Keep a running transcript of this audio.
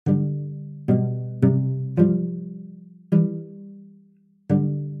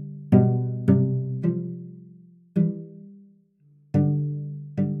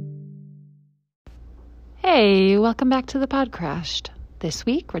Hey, welcome back to the Podcrashed. This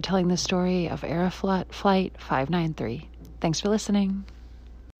week, we're telling the story of Aeroflot Flight 593. Thanks for listening.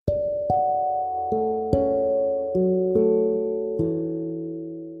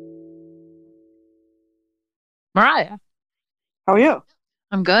 Mariah, How are you?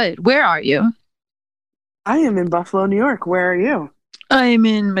 I'm good. Where are you? I am in Buffalo, New York. Where are you? I'm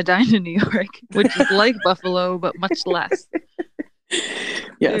in Medina, New York, which is like Buffalo, but much less. Very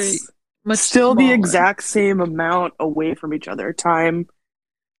Yes. much Still the smaller. exact same amount away from each other. Time,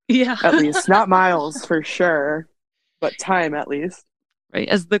 Yeah. at least. Not miles for sure, but time at least. Right.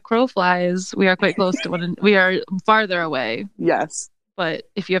 As the crow flies, we are quite close to we are farther away. Yes. But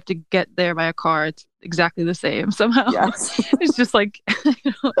if you have to get there by a car, it's exactly the same somehow. Yes. It's just like, I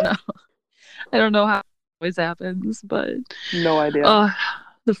don't know. I don't know how it always happens, but No idea.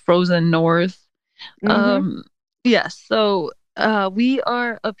 The frozen north. Mm-hmm. Yes. So we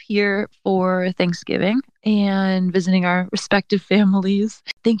are up here for Thanksgiving and visiting our respective families.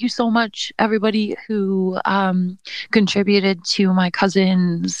 Thank you so much, everybody who contributed to my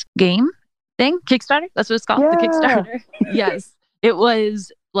cousin's game thing, Kickstarter. That's what it's called, the Yeah. Kickstarter. Yes. It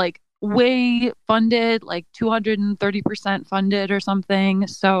was like way funded, like 230% funded or something.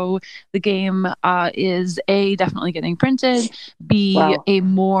 So the game is A, definitely getting printed. B, Wow. a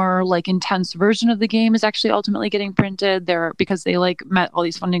more like intense version of the game is actually ultimately getting printed there because they like met all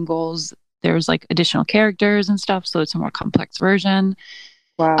these funding goals. There's like additional characters and stuff, so it's a more complex version.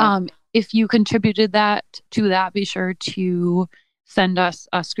 Wow. If you contributed to that, be sure to send us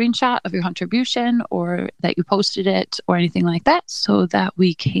a screenshot of your contribution or that you posted it or anything like that so that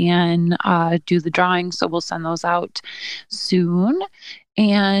we can do the drawing. So we'll send those out soon.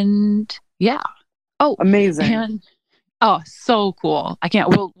 And yeah. Oh, Amazing. and so cool.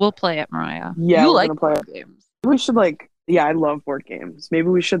 We'll play it, Mariah. Yeah, You we're like gonna play board it. games. We should yeah, I love board games. Maybe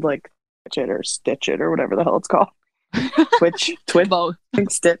we should Twitch it or Stitch it or whatever the hell it's called. Twitch? Both. I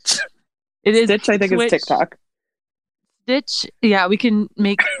think Stitch. It is Stitch, I think, is Twitch. TikTok. Stitch, yeah, we can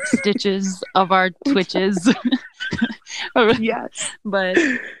make stitches of our Twitches. Yes. But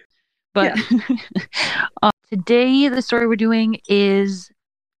Yeah. Today the story we're doing is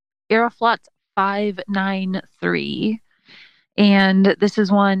Aeroflot 593. And this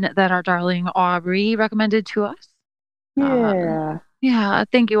is one that our darling Aubrey recommended to us. Yeah. Yeah,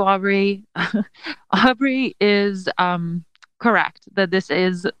 thank you, Aubrey. Aubrey is correct that this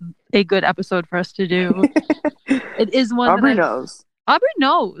is a good episode for us to do. It is one Aubrey that knows. Aubrey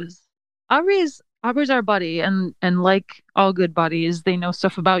knows. Aubrey's our buddy, and like all good buddies, they know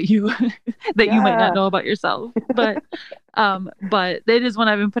stuff about you that you might not know about yourself. But it is one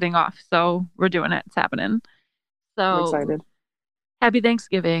I've been putting off, so we're doing it. It's happening. So I'm excited. Happy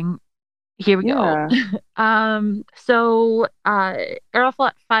Thanksgiving. Here we Yeah. go. So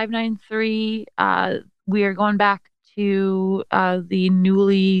Aeroflot 593, we are going back to the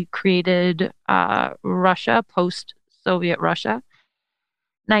newly created Russia, post-Soviet Russia,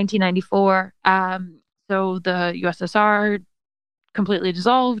 1994. So the USSR completely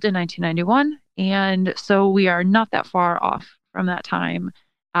dissolved in 1991, and so we are not that far off from that time.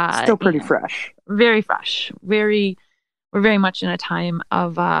 Still pretty fresh. Very fresh. We're very much in a time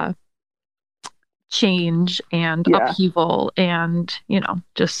of change and upheaval, and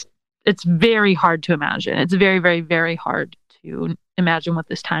just it's very hard to imagine. It's very, very, very hard to imagine what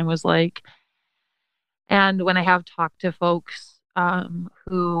this time was like. And when I have talked to folks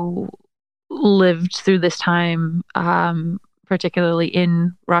who lived through this time, particularly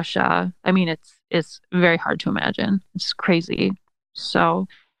in Russia, I mean, it's very hard to imagine. It's crazy. So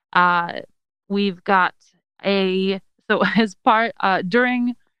we've got as part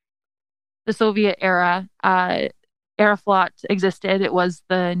during the Soviet era, Aeroflot existed. It was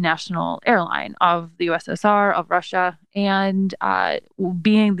the national airline of the USSR, of Russia. And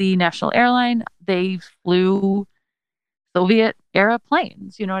being the national airline, they flew Soviet era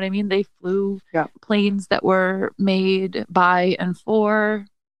planes. You know what I mean? They flew planes that were made by and for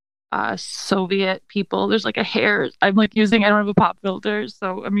Soviet people. There's like a hair. I don't have a pop filter,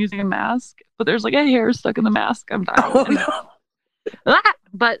 so I'm using a mask. But there's like a hair stuck in the mask. I'm dying. Oh, no.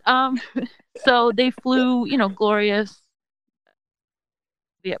 But so they flew, glorious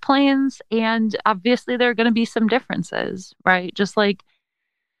Soviet planes, and obviously there are going to be some differences, right? Just like,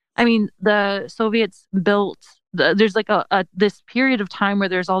 I mean, the Soviets built. There's like this period of time where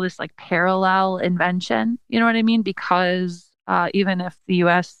there's all this like parallel invention. You know what I mean? Because even if the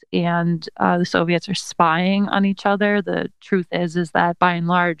U.S. and the Soviets are spying on each other, the truth is that by and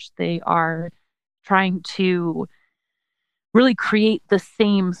large they are trying to really create the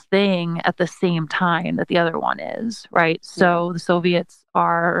same thing at the same time that the other one is, right? So the Soviets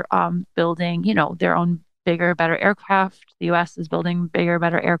are building, their own bigger, better aircraft. The US is building bigger,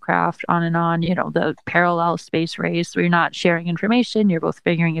 better aircraft, on and on. The parallel space race where you're not sharing information, you're both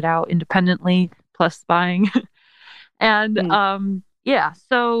figuring it out independently, plus spying. And Hmm. yeah,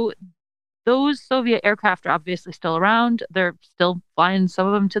 so those Soviet aircraft are obviously still around. They're still flying some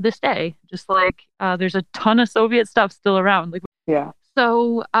of them to this day, just like there's a ton of Soviet stuff still around. Like, Yeah.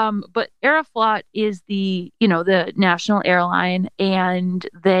 so, but Aeroflot is the national airline, and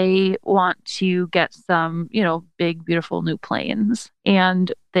they want to get some, big, beautiful new planes.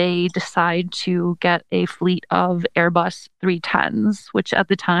 And they decide to get a fleet of Airbus 310s, which at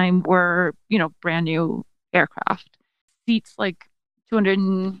the time were, brand new aircraft. Seats like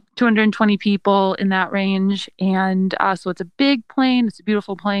 200, 220 people in that range. And so it's a big plane, it's a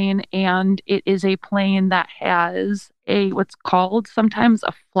beautiful plane, and it is a plane that has what's called sometimes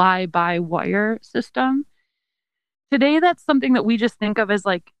a fly-by-wire system. Today, that's something that we just think of as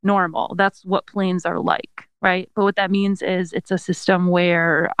like normal. That's what planes are like, right? But what that means is it's a system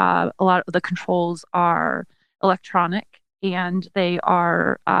where a lot of the controls are electronic and they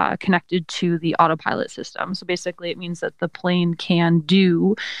are connected to the autopilot system. So basically, it means that the plane can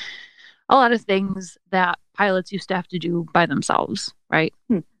do a lot of things that pilots used to have to do by themselves, right?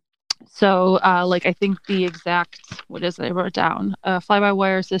 Hmm. So, like, I think the exact, what is it? I wrote it down. A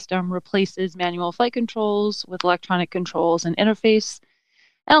fly-by-wire system replaces manual flight controls with electronic controls and interface,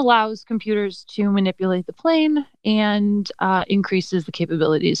 and allows computers to manipulate the plane and increases the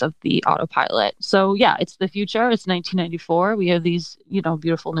capabilities of the autopilot. So, yeah, it's the future. It's 1994. We have these,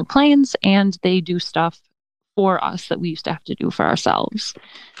 beautiful new planes, and they do stuff for us that we used to have to do for ourselves.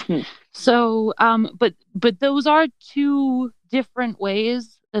 Hmm. So, but those are two different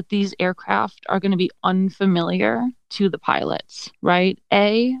ways that these aircraft are going to be unfamiliar to the pilots, right?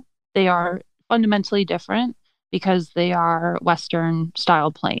 They are fundamentally different because they are Western style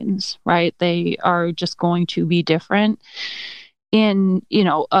planes, right? They are just going to be different in,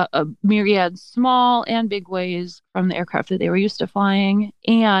 a myriad small and big ways from the aircraft that they were used to flying.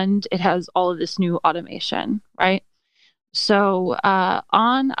 And it has all of this new automation, right? So,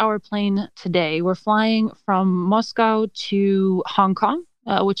 on our plane today, we're flying from Moscow to Hong Kong,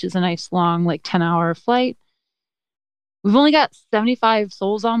 which is a nice long, like 10-hour flight. We've only got 75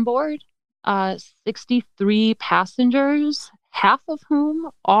 souls on board, 63 passengers, half of whom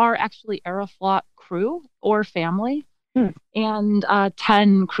are actually Aeroflot crew or family, Hmm. and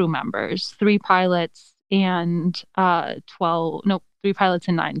 10 crew members, three pilots and 12, no, three pilots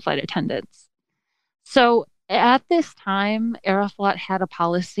and nine flight attendants. So at this time, Aeroflot had a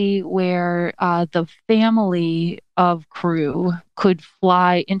policy where the family of crew could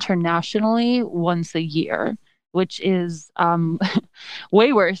fly internationally once a year, which is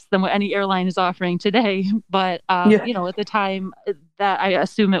way worse than what any airline is offering today. But Yeah. at the time, that I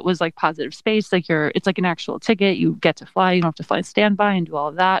assume it was like positive space, like it's like an actual ticket. You get to fly. You don't have to fly standby and do all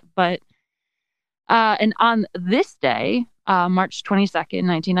of that. But and on this day, March 22nd,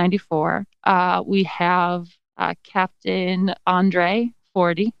 1994, we have Captain Andre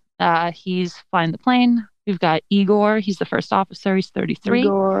Forty. He's flying the plane. We've got Igor. He's the first officer. He's 33.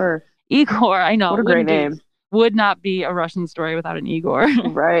 Igor. Igor, I know, What a great name. would not be a Russian story without an Igor.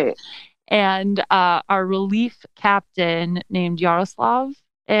 Right. And our relief captain named Yaroslav.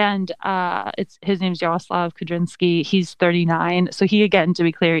 And it's his name's Yaroslav Kudrinsky. He's 39. So he, again, to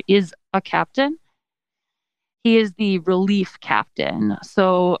be clear, is a captain. He is the relief captain.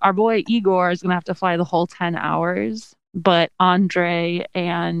 So our boy Igor is going to have to fly the whole 10 hours, but Andre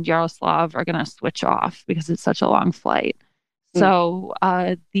and Yaroslav are going to switch off because it's such a long flight. Hmm. So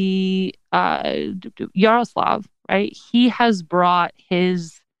the Yaroslav, right? He has brought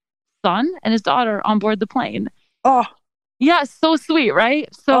his son and his daughter on board the plane. Oh, Yeah, so sweet, right?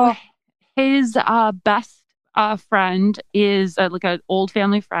 So oh, his best friend is like an old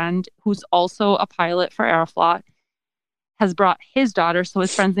family friend who's also a pilot for Aeroflot, has brought his daughter. So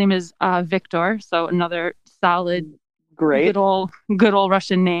his friend's name is Victor. So another solid, great. good old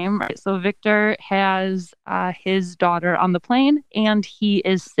Russian name. Right? So Victor has his daughter on the plane, and he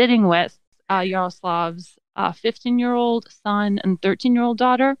is sitting with Yaroslav's 15-year-old son and 13-year-old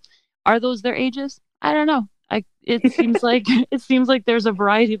daughter. Are those their ages? I don't know. It seems like there's a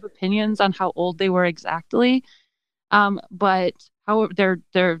variety of opinions on how old they were exactly. But however,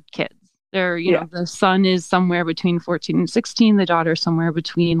 they're kids. They're, Yeah. the son is somewhere between 14 and 16. The daughter somewhere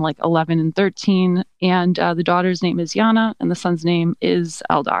between like 11 and 13. And the daughter's name is Yana, and the son's name is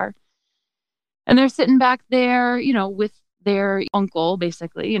Eldar. And they're sitting back there, with their uncle,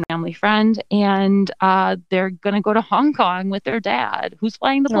 basically, family friend, and they're gonna go to Hong Kong with their dad, who's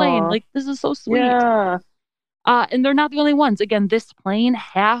flying the plane. Aw. Like, this is so sweet. Yeah. And they're not the only ones. Again, this plane,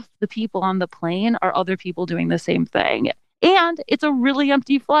 half the people on the plane are other people doing the same thing. And it's a really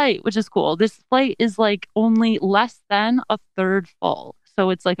empty flight, which is cool. This flight is like only less than a third full.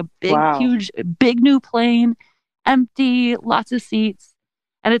 So it's like a big, Wow. huge, big new plane, empty, lots of seats,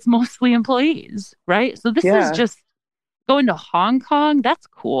 and it's mostly employees, right? So this is Yeah. just going to Hong Kong. That's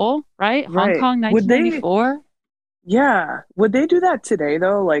cool, right? Hong Right. Kong, Would they, 1994. yeah. Would they do that today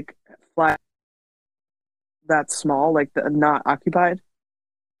though? Like fly that small, like the not occupied?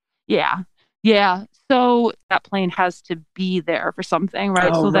 Yeah. Yeah. So that plane has to be there for something,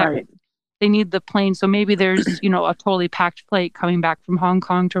 right? Oh, So that right. they need the plane. So maybe there's, a totally packed flight coming back from Hong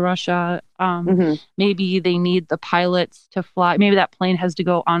Kong to Russia. Hmm. Maybe they need the pilots to fly. Maybe that plane has to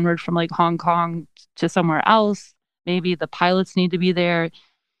go onward from like Hong Kong to somewhere else. Maybe the pilots need to be there.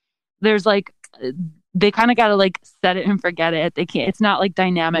 There's like, they kind of got to like set it and forget it. They can't, it's not like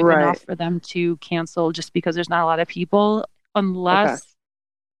dynamic enough Right. for them to cancel just because there's not a lot of people, Okay. unless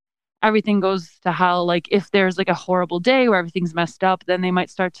everything goes to hell. Like if there's like a horrible day where everything's messed up, then they might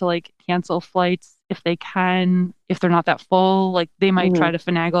start to like cancel flights if they can, if they're not that full. Like they might try Hmm. to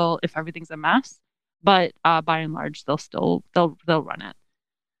finagle if everything's a mess. But by and large, they'll run it. Okay.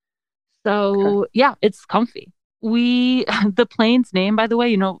 So yeah, it's comfy. We the plane's name, by the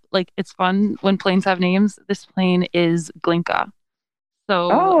way, like it's fun when planes have names. This plane is Glinka. So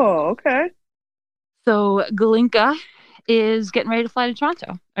Oh, okay. Glinka is getting ready to fly to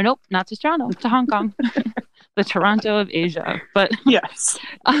Toronto. Or nope, not to Toronto, to Hong Kong, the Toronto of Asia. But Yes.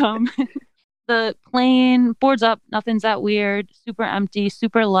 um, the plane boards up, nothing's that weird, super empty,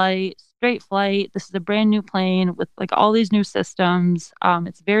 super light, straight flight. This is a brand new plane with like all these new systems.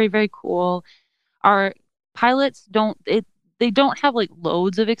 It's very, very cool. Our pilots they don't have like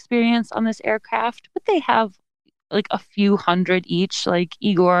loads of experience on this aircraft, but they have like a few hundred each. Like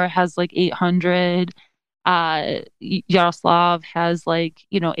Igor has like 800. Yaroslav has like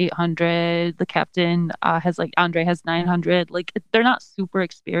 800. The captain has like Andre has 900. Like they're not super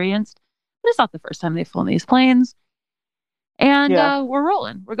experienced, but it's not the first time they've flown these planes. And Yeah. we're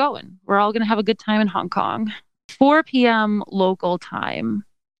rolling. We're going. We're all gonna have a good time in Hong Kong. 4 p.m. local time,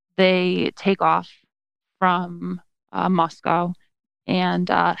 they take off from Moscow and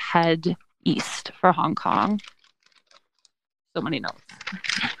head east for Hong Kong. So many notes.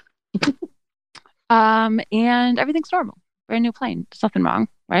 And everything's normal. Brand new plane. There's nothing wrong,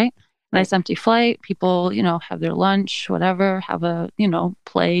 right? Right. Nice empty flight. People, have their lunch, whatever, have a,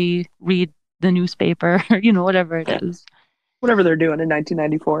 play, read the newspaper, whatever it is. Whatever they're doing in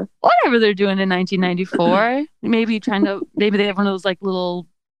 1994. Whatever they're doing in 1994. Maybe they have one of those like little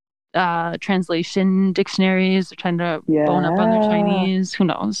translation dictionaries. They're trying to bone up on their Yeah. Chinese. Who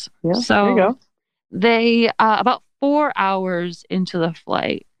knows? Yeah. There you So go. they, about 4 hours into the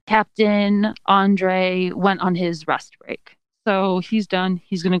flight, Captain Andre went on his rest break. So he's done.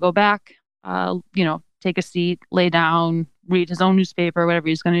 He's going to go back, take a seat, lay down, read his own newspaper, whatever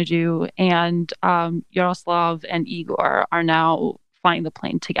he's going to do. And Yaroslav and Igor are now flying the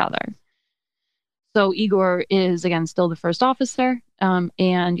plane together. So Igor is again still the first officer,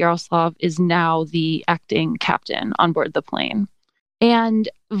 and Yaroslav is now the acting captain on board the plane. And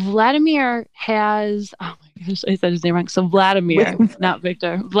Vladimir has, oh my gosh, I said his name wrong. So Wait. Vladimir, not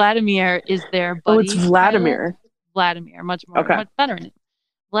Victor. Vladimir is their Oh, it's buddy pilot. Vladimir. Vladimir, Okay. much better.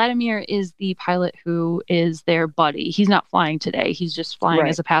 Vladimir is the pilot who is their buddy. He's not flying today. He's just flying Right.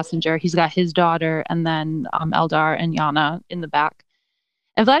 as a passenger. He's got his daughter and then Eldar and Yana in the back.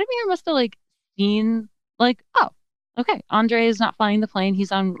 And Vladimir must have like seen like, oh, okay, Andre is not flying the plane.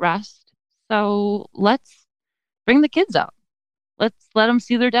 He's on rest. So let's bring the kids out. Let's let them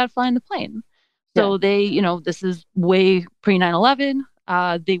see their dad flying the plane. Yeah. So they, this is way pre 9/11.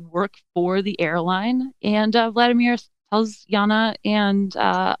 They work for the airline, and Vladimir tells Yana and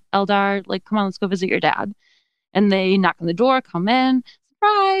Eldar, like, come on, let's go visit your dad. And they knock on the door, come in,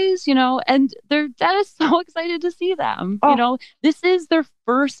 surprise, and their dad is so excited to see them. Oh, This is their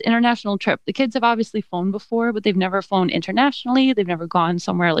first international trip. The kids have obviously flown before, but they've never flown internationally. They've never gone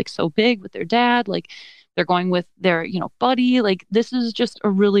somewhere like so big with their dad. Like they're going with their, buddy. Like this is just a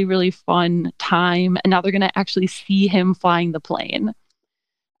really, really fun time. And now they're going to actually see him flying the plane.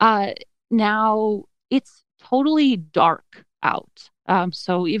 Uh, Now it's totally dark out.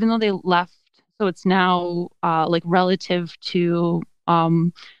 So even though they left, so it's now like relative to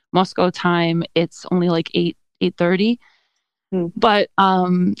Moscow time, it's only like 8:30. hmm. But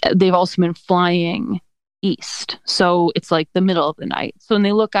they've also been flying east, so it's like the middle of the night. So when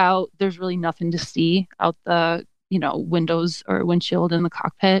they look out, there's really nothing to see out the windows or windshield in the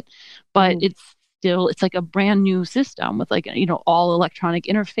cockpit, but Hmm. it's still, it's like a brand new system with like, all electronic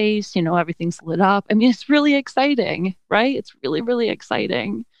interface, everything's lit up. I mean, it's really exciting, right? It's really, really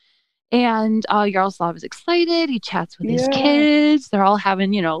exciting. And Yaroslav is excited. He chats with his Yeah. kids. They're all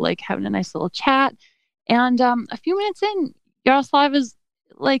having, like having a nice little chat. And a few minutes in, Yaroslav is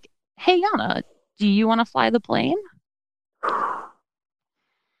like, "Hey, Yana, do you want to fly the plane?"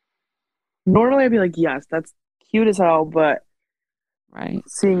 Normally I'd be like, yes, that's cute as hell, but Right.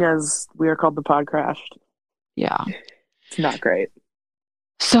 seeing as we are called the pod crashed, Yeah. it's not great.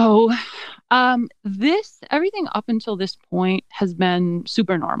 So, this everything up until this point has been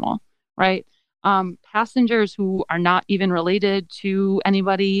super normal, right? Passengers who are not even related to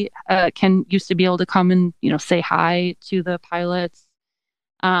anybody can used to be able to come and say hi to the pilots.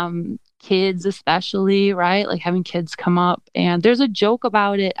 Kids especially, right? Like having kids come up, and there's a joke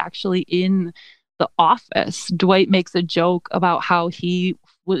about it actually in The Office. Dwight makes a joke about how he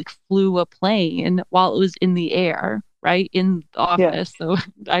flew a plane while it was in the air, right, in The Yeah. Office. So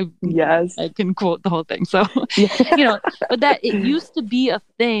I Yes. I can quote the whole thing. So, Yeah. you know, but that it used to be a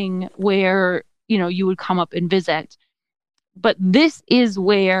thing where, you would come up and visit. But this is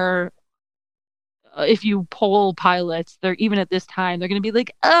where if you poll pilots, they're even at this time, they're going to be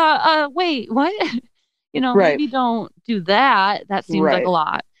like, wait, what? Right. Maybe don't do that. That seems like a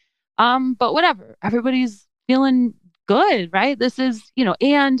Right. lot. But whatever. Everybody's feeling good, right? This is,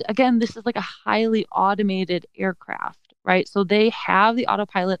 and again, this is like a highly automated aircraft, right? So they have the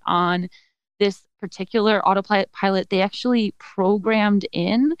autopilot on. This particular autopilot, they actually programmed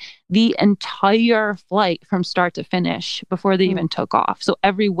in the entire flight from start to finish before they Mm. even took off. So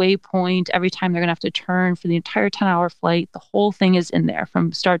every waypoint, every time they're going to have to turn for the entire 10-hour flight, the whole thing is in there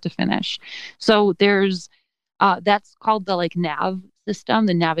from start to finish. So there's that's called the like nav system,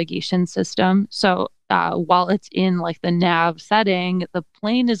 the navigation system. So while it's in like the nav setting, the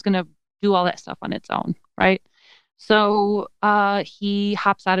plane is going to do all that stuff on its own, right? So he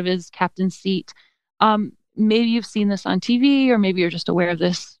hops out of his captain's seat. Maybe you've seen this on TV, or maybe you're just aware of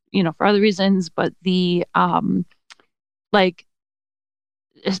this, for other reasons. But the like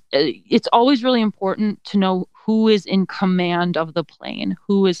it's always really important to know who is in command of the plane,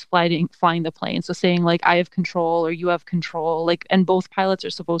 who is flying the plane. So saying like I have control or you have control, like, and both pilots are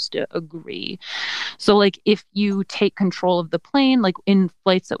supposed to agree. So, like, if you take control of the plane, like in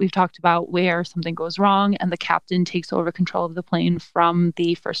flights that we've talked about where something goes wrong and the captain takes over control of the plane from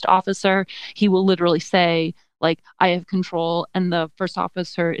the first officer, he will literally say, like, I have control. And the first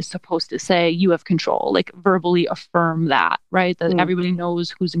officer is supposed to say, you have control, like verbally affirm that, right? That Mm. everybody knows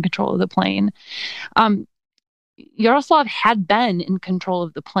who's in control of the plane. Um, Yaroslav had been in control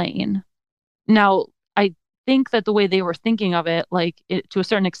of the plane. Now, I think that the way they were thinking of it, like to a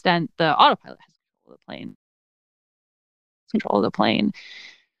certain extent, the autopilot has control of the plane control of the plane.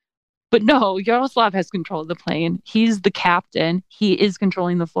 But no, Yaroslav has control of the plane. He's the captain. He is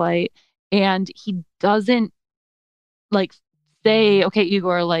controlling the flight. And he doesn't like say, okay,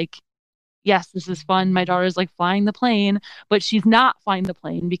 Igor, like, yes, this is fun. My daughter's like flying the plane, but she's not flying the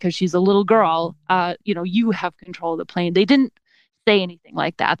plane because she's a little girl. You have control of the plane. They didn't say anything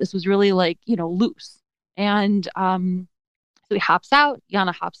like that. This was really like, loose. And so he hops out,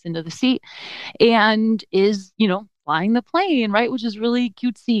 Yana hops into the seat and is, flying the plane, right? Which is really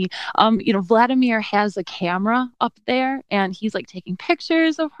cutesy. Vladimir has a camera up there and he's like taking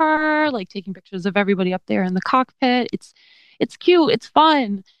pictures of her, like taking pictures of everybody up there in the cockpit. It's cute, it's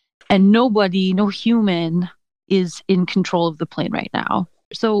fun. And nobody, no human is in control of the plane right now.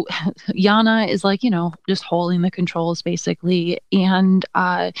 So Yana is like, just holding the controls basically. And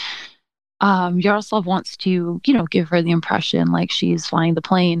Yaroslav wants to, give her the impression like she's flying the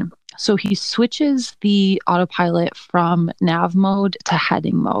plane. So he switches the autopilot from nav mode to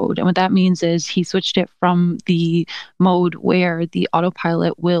heading mode. And what that means is he switched it from the mode where the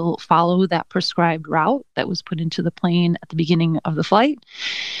autopilot will follow that prescribed route that was put into the plane at the beginning of the flight.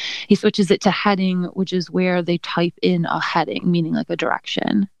 He switches it to heading, which is where they type in a heading, meaning like a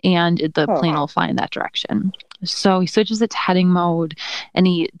direction, and the Oh. plane will fly in that direction. So he switches it to heading mode and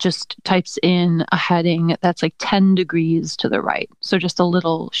he just types in a heading that's like 10 degrees to the right. So just a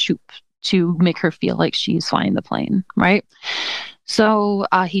little shoop to make her feel like she's flying the plane, right? So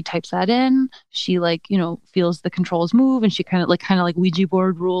he types that in. She like, feels the controls move and she kind of like Ouija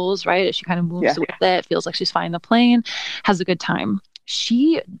board rules, right? She kind of moves Yeah. with it, feels like she's flying the plane, has a good time.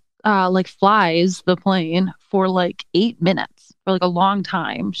 She like flies the plane for like 8 minutes for like a long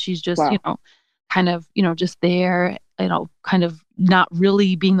time. She's just, Wow. kind of, just there, kind of not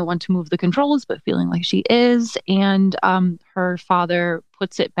really being the one to move the controls, but feeling like she is. And her father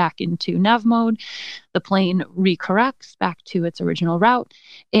puts it back into nav mode. The plane recorrects back to its original route.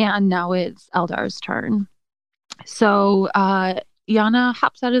 And now it's Eldar's turn. So Yana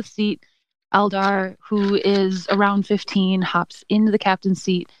hops out of the seat. Eldar, who is around 15, hops into the captain's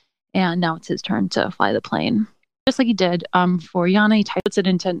seat. And now it's his turn to fly the plane. Just like he did for Yana, he puts it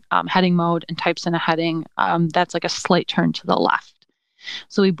into heading mode and types in a heading that's like a slight turn to the left.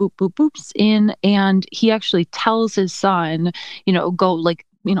 So he boops in, and he actually tells his son, go like,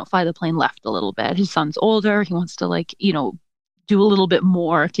 fly the plane left a little bit. His son's older. He wants to like, do a little bit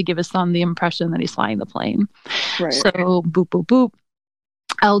more to give his son the impression that he's flying the plane. Right. So boop.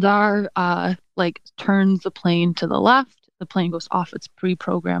 Eldar like turns the plane to the left. The plane goes off its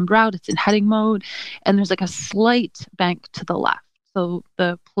pre-programmed route. It's in heading mode, and there's like a slight bank to the left. So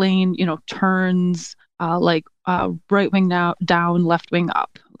the plane, turns right wing now down, left wing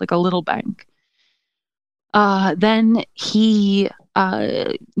up, like a little bank. Then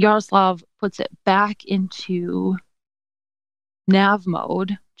Yaroslav puts it back into nav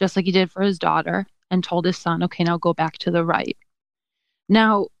mode, just like he did for his daughter, and told his son, okay, now go back to the right.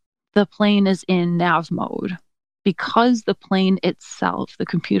 Now the plane is in nav mode. Because the plane itself, the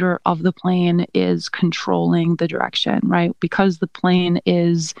computer of the plane is controlling the direction, right? Because the plane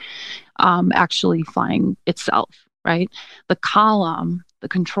is actually flying itself, right? The column, the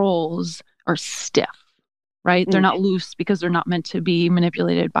controls are stiff, right? They're not loose because they're not meant to be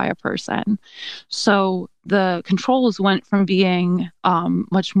manipulated by a person. So the controls went from being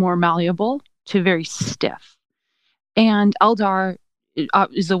much more malleable to very stiff. And Eldar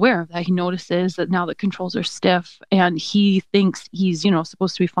is aware of that. He notices that now the controls are stiff, and he thinks he's,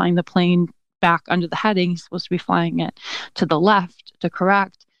 supposed to be flying the plane back under the heading. He's supposed to be flying it to the left to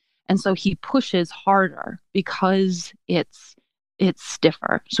correct. And so he pushes harder because it's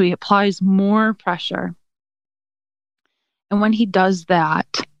stiffer. So he applies more pressure. And when he does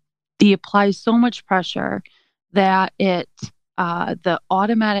that, he applies so much pressure that the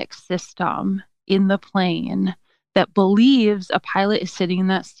automatic system in the plane that believes a pilot is sitting in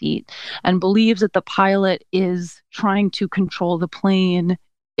that seat and believes that the pilot is trying to control the plane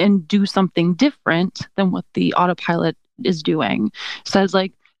and do something different than what the autopilot is doing, says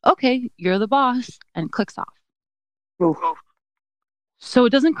like, okay, you're the boss, and clicks off. Oof. So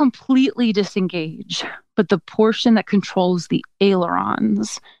it doesn't completely disengage, but the portion that controls the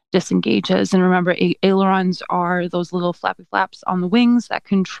ailerons disengages. And remember, ailerons are those little flappy flaps on the wings that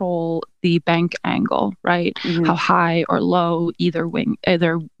control the bank angle, right? How high or low either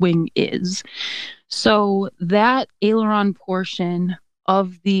wing is. So that aileron portion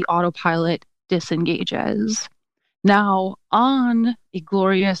of the autopilot disengages. Now, on a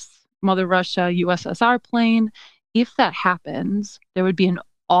glorious Mother Russia USSR plane, if that happens, there would be an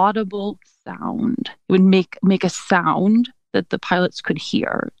audible sound. It would make a sound that the pilots could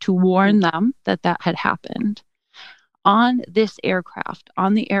hear to warn them that that had happened. On this aircraft,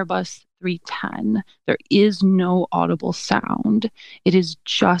 on the Airbus 310, there is no audible sound. It is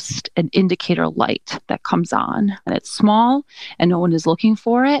just an indicator light that comes on, and it's small, and no one is looking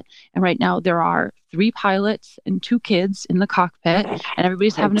for it. And right now, there are 3 pilots and 2 kids in the cockpit, and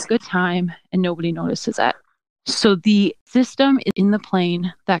everybody's having a good time, and nobody notices it. So the system in the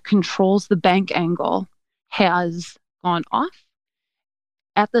plane that controls the bank angle has gone off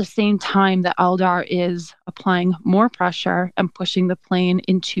at the same time that Eldar is applying more pressure and pushing the plane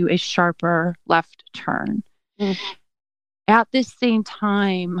into a sharper left turn. At this same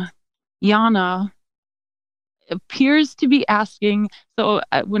time, Yana appears to be asking. So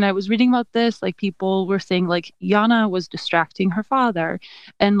when I was reading about this, like people were saying like Yana was distracting her father.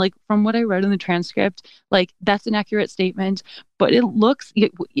 And like from what I read in the transcript, like that's an accurate statement, but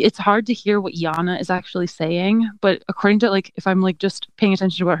it's hard to hear what Yana is actually saying. But according to like, if I'm like just paying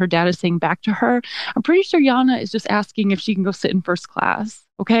attention to what her dad is saying back to her, I'm pretty sure Yana is just asking if she can go sit in first class.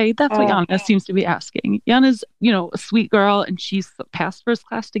 Okay, that's what Yana seems to be asking. Yana's, a sweet girl, and she's passed first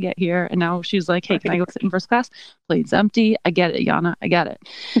class to get here. And now she's like, hey, can I go sit in first class? Plane's empty. I get it, Yana. I get it.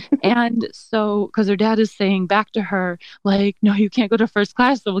 And so, because her dad is saying back to her, like, no, you can't go to first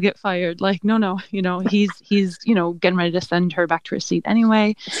class, so we'll get fired. Like, no, he's getting ready to send her back to her seat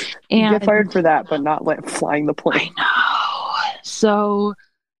anyway. And get fired for that, but not flying the plane. I know. So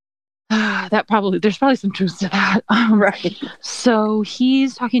there's probably some truth to that. Right. So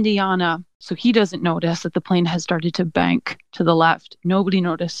he's talking to Yana. So he doesn't notice that the plane has started to bank to the left. Nobody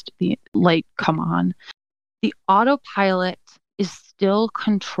noticed the light come on. The autopilot is still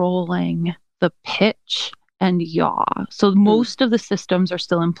controlling the pitch and yaw. So Mm. most of the systems are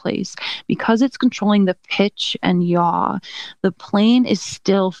still in place. Because it's controlling the pitch and yaw, the plane is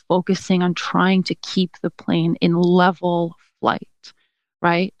still focusing on trying to keep the plane in level flight,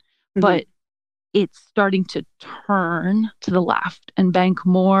 right? Hmm. But it's starting to turn to the left and bank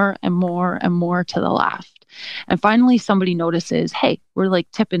more and more and more to the left. And finally, somebody notices, hey, we're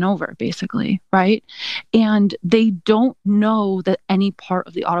like tipping over, basically, right? And they don't know that any part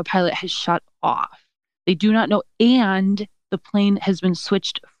of the autopilot has shut off. They do not know. And the plane has been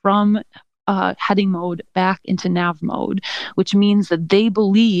switched from heading mode back into nav mode, which means that they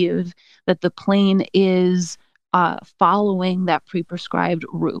believe that the plane is following that pre-prescribed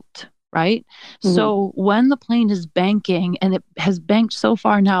route, right? Hmm. So when the plane is banking, and it has banked so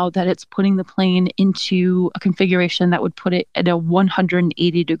far now that it's putting the plane into a configuration that would put it at a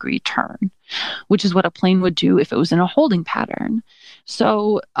 180-degree turn, which is what a plane would do if it was in a holding pattern.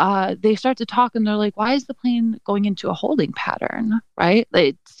 So they start to talk and they're like, why is the plane going into a holding pattern? Right?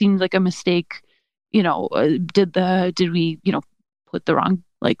 It seems like a mistake. Did we, put the wrong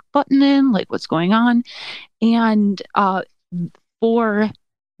like button in? Like what's going on? And for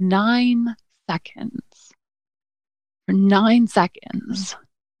 9 seconds, for 9 seconds,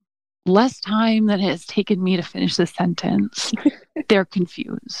 less time than it has taken me to finish this sentence, they're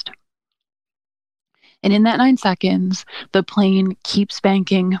confused. And in that 9 seconds, the plane keeps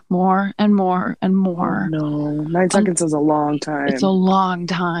banking more and more and Oh more. no, 9 seconds is a long It's a time. long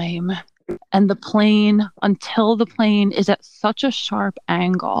time. And the plane, until the plane is at such a sharp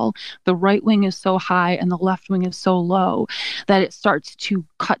angle, the right wing is so high and the left wing is so low that it starts to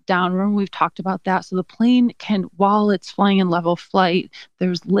cut down. Remember, we've talked about that. So the plane can, while it's flying in level flight,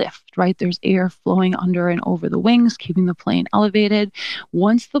 there's lift, right? There's air flowing under and over the wings, keeping the plane elevated.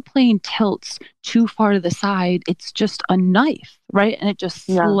 Once the plane tilts too far to the side, it's just a knife, right? And it just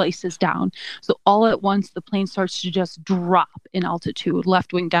Yeah. slices down. So all at once, the plane starts to just drop in altitude,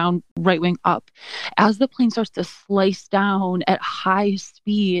 left wing down, right wing up. As the plane starts to slice down at high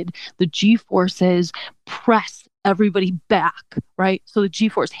speed, the G forces press everybody back, right? So the G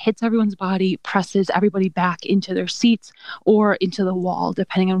force hits everyone's body, presses everybody back into their seats or into the wall,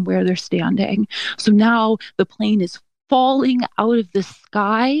 depending on where they're standing. So now the plane is falling out of the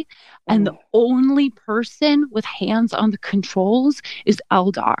sky, and the Oh. only person with hands on the controls is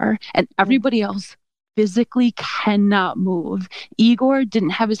Eldar, and Oh. everybody else physically cannot move. Igor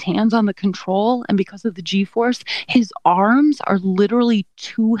didn't have his hands on the control, and because of the G force, his arms are literally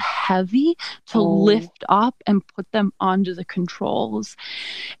too heavy to Oh. lift up and put them onto the controls.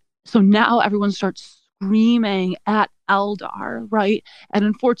 So now everyone starts screaming at Eldar, right? And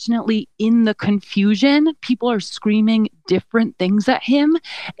unfortunately, in the confusion, people are screaming different things at him.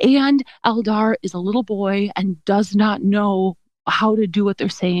 And Eldar is a little boy and does not know how to do what they're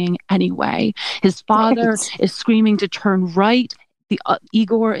saying anyway. His father Right. is screaming to turn right. The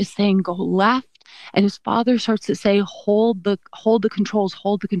Igor is saying go left, and his father starts to say hold the controls,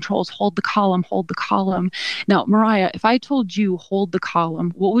 hold the controls, hold the column, hold the column. Now, Mariah, if I told you hold the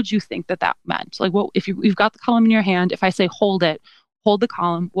column, what would you think that meant? Like, what if you've got the column in your hand? If I say hold it, hold the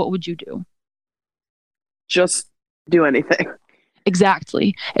column, what would you do? Just do anything.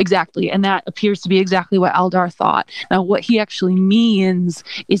 Exactly, exactly. And that appears to be exactly what Eldar thought. Now, what he actually means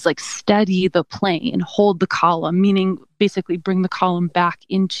is like steady the plane, hold the column, meaning basically bring the column back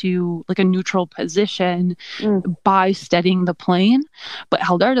into like a neutral position Mm. by steadying the plane. But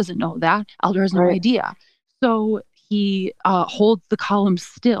Eldar doesn't know that. Eldar has no Right. idea. So he holds the column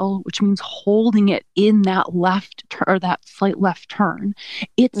still, which means holding it in that or that slight left turn.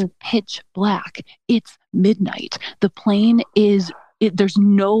 It's Mm. pitch black. It's midnight. The plane is. There's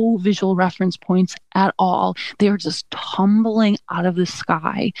no visual reference points at all. They are just tumbling out of the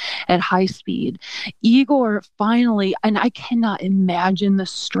sky at high speed. Igor finally, and I cannot imagine the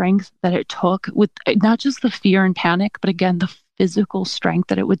strength that it took with not just the fear and panic, but again, the physical strength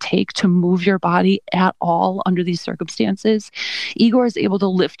that it would take to move your body at all under these circumstances. Igor is able to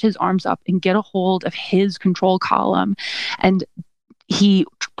lift his arms up and get a hold of his control column, and he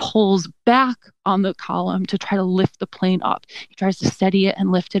pulls back on the column to try to lift the plane up. He tries to steady it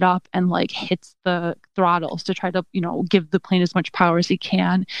and lift it up and like hits the throttles to try to, give the plane as much power as he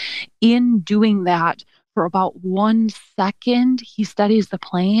can. In doing that, for about 1 second, he steadies the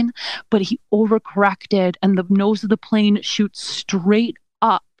plane, but he overcorrected and the nose of the plane shoots straight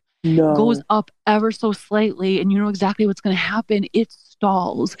up, goes No. up ever so slightly, and you know exactly what's going to happen. It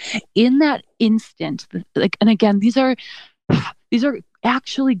stalls. In that instant, like, and again, these are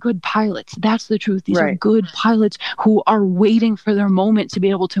actually good pilots. That's the truth. These are Right. good pilots who are waiting for their moment to be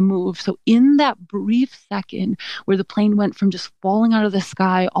able to move. So in that brief second where the plane went from just falling out of the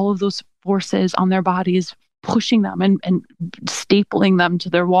sky, all of those forces on their bodies pushing them and stapling them to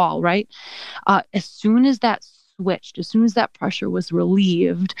their wall, right? As soon as that switched, as soon as that pressure was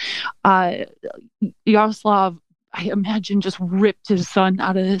relieved, uh, Yaroslav, I imagine, just ripped his son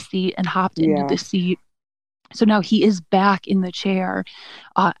out of the seat and hopped into Yeah. the seat. So now he is back in the chair.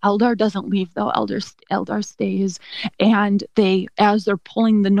 Eldar doesn't leave though. Eldar stays, and as they're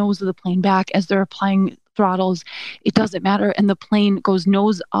pulling the nose of the plane back, as they're applying throttles, it doesn't matter, and the plane goes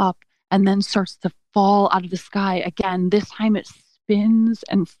nose up and then starts to fall out of the sky again. This time it spins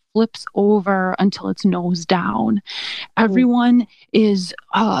and flips over until it's nose down. Mm. Everyone is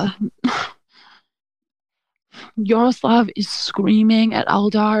Yaroslav is screaming at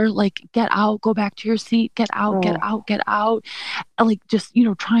Eldar, like, get out, go back to your seat, get out, get Oh, out, get out. Like, just,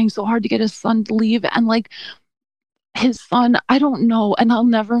 trying so hard to get his son to leave. And like, his son, I don't know, and I'll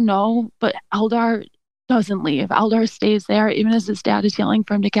never know, but Eldar doesn't leave. Eldar stays there, even as his dad is yelling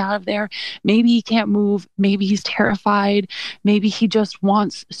for him to get out of there. Maybe he can't move. Maybe he's terrified. Maybe he just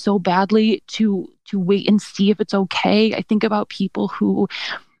wants so badly to wait and see if it's okay. I think about people who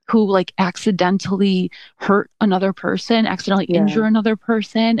like accidentally hurt another person, accidentally yeah. injure another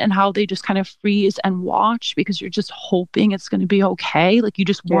person, and how they just kind of freeze and watch because you're just hoping it's going to be okay. Like you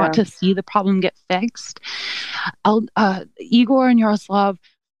just want Yeah. to see the problem get fixed. Igor and Yaroslav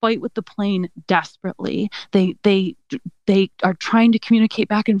fight with the plane desperately. They are trying to communicate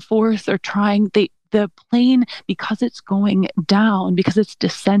back and forth. They're trying. The plane, because it's going down, because it's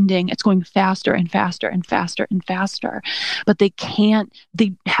descending, it's going faster and faster and faster and faster. But they can't,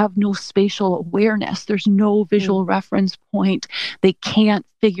 they have no spatial awareness. There's no Mm. visual reference point. They can't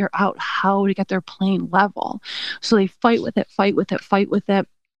figure out how to get their plane level. So they fight with it, fight with it, fight with it.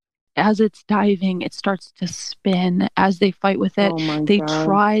 As it's diving, it starts to spin. As they fight with it, Oh my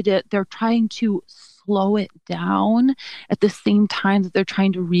God. they're trying to slow it down at the same time that they're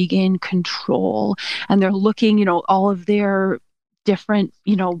trying to regain control. And they're looking, all of their different,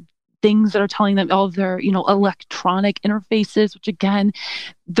 things that are telling them, all of their, electronic interfaces, which again,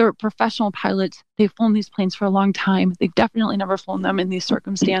 they're professional pilots. They've flown these planes for a long time. They've definitely never flown them in these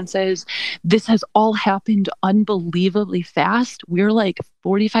circumstances. This has all happened unbelievably fast. We're like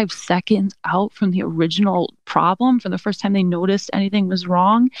 45 seconds out from the original problem, from the first time they noticed anything was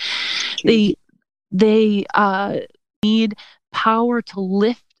wrong. Jeez. They they need power to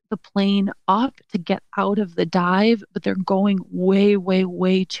lift the plane up to get out of the dive, but they're going way, way,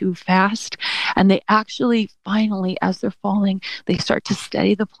 way too fast. And they actually, finally, as they're falling, they start to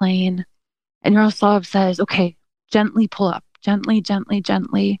steady the plane. And Yaroslav says, okay, gently pull up, gently, gently,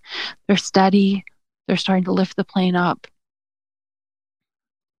 gently. They're steady. They're starting to lift the plane up,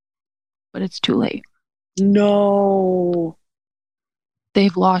 but it's too late. No.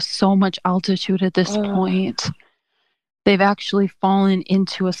 They've lost so much altitude at this Ugh. point. They've actually fallen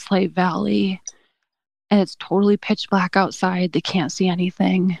into a slight valley, and it's totally pitch black outside. They can't see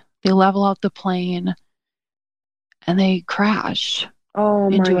anything. They level out the plane and they crash Oh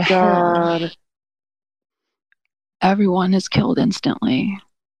my into a hill. God. Everyone is killed instantly.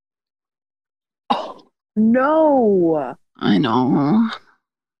 Oh no. I know.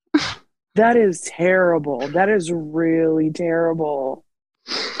 That is terrible. That is really terrible.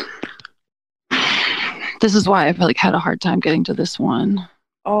 This is why I've like had a hard time getting to this one.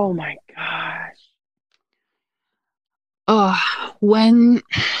 Oh my gosh. When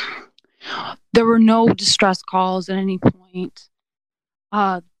there were no distress calls at any point,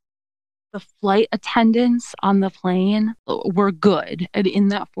 uh, the flight attendants on the plane were good. And in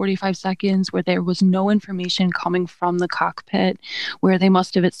that 45 seconds where there was no information coming from the cockpit, where they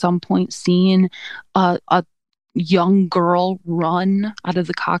must have at some point seen a young girl run out of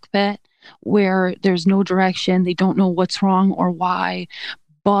the cockpit, where there's no direction, they don't know what's wrong or why,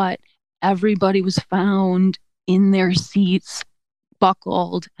 but everybody was found in their seats,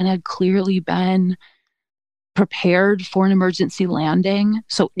 buckled, and had clearly been prepared for an emergency landing.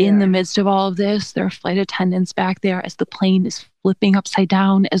 So, in the Yeah. midst of all of this, there are flight attendants back there as the plane is flipping upside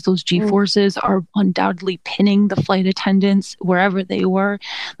down, as those G Mm. forces are undoubtedly pinning the flight attendants wherever they were.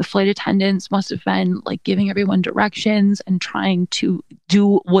 The flight attendants must have been like giving everyone directions and trying to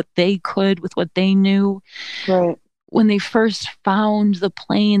do what they could with what they knew. Right. When they first found the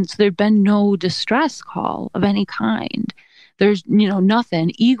planes, there'd been no distress call of any kind. There's,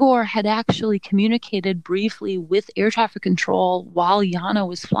 nothing. Igor had actually communicated briefly with air traffic control while Yana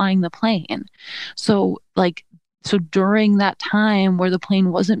was flying the plane. So during that time where the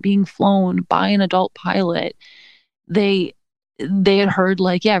plane wasn't being flown by an adult pilot, they they had heard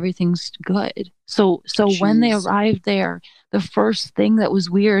like, yeah, everything's good. So when they Jeez. arrived there, the first thing that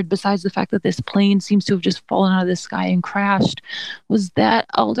was weird, besides the fact that this plane seems to have just fallen out of the sky and crashed, was that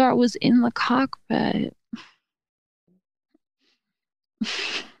Eldar was in the cockpit.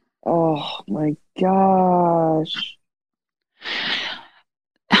 Oh my gosh.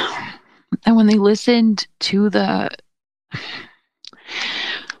 And when they listened to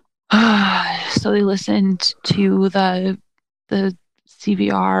so they listened to the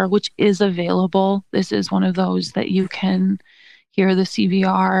CVR, which is available. This is one of those that you can hear the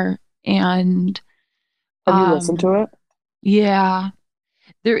CVR. And Have you listened um to it? yeah,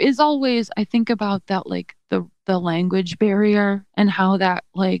 there is always, I think about that, like the language barrier and how that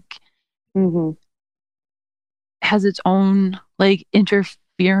like Mm-hmm. has its own like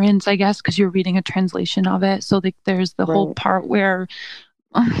interference, I guess, because you're reading a translation of it. So like there's the whole Right. part where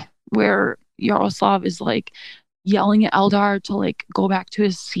where Yaroslav is like yelling at Eldar to like go back to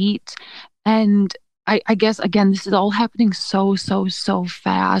his seat. And I guess again, this is all happening so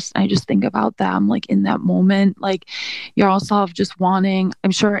fast. I just think about them like in that moment, like Yaroslav just wanting,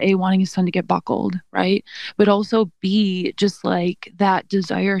 I'm sure A, wanting his son to get buckled, right? But also B, just like that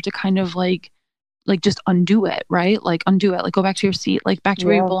desire to kind of like just undo it, right? Like undo it, like go back to your seat, like back to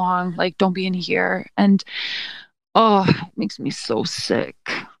where you Yeah. belong, like don't be in here. And oh, it makes me so sick.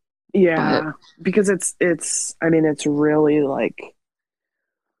 But Yeah. Because I mean, it's really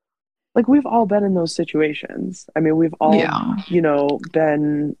like we've all been in those situations. I mean, we've all, yeah.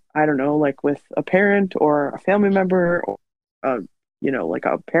 been, I don't know, like with a parent or a family member or like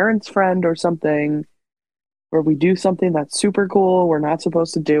a parent's friend or something where we do something that's super cool, we're not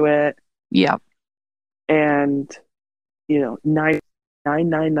supposed to do it, Yeah. and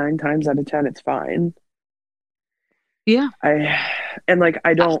nine times out of ten it's fine. Yeah. I and like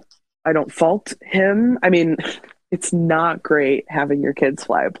I don't fault him. I mean, it's not great having your kids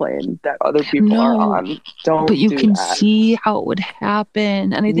fly a plane that other people are No, on. but Don't you do can that. see how it would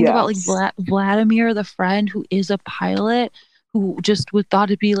happen. And I think about like Yes. Vladimir, the friend who is a pilot, who just would thought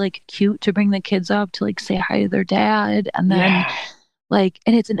it'd be like cute to bring the kids up to like say hi to their dad. And then Yeah. like,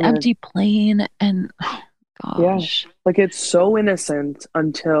 and it's an And then empty plane. And oh, yeah. gosh. Like it's so innocent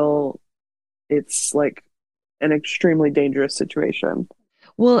until it's like an extremely dangerous situation.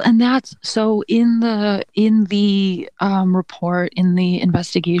 Well, and that's so in the report in the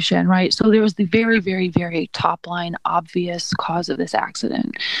investigation, right? So there was the very top line obvious cause of this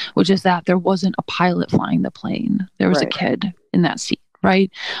accident, which is that there wasn't a pilot flying the plane. There was a Right. kid in that seat, right?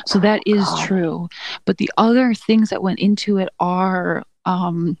 So that Oh is God. true. But the other things that went into it are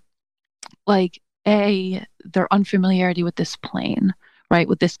like their unfamiliarity with this plane, right?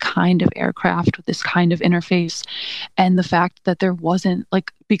 With this kind of aircraft, with this kind of interface, and the fact that there wasn't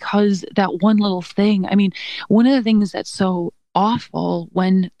like because that one little thing. I mean, one of the things that's so awful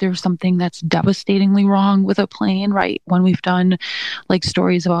when there's something that's devastatingly wrong with a plane, right? When we've done like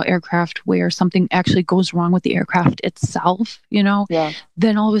stories about aircraft where something actually goes wrong with the aircraft itself, Yeah.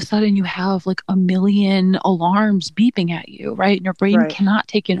 then all of a sudden you have like a million alarms beeping at you, right? And your brain Right. cannot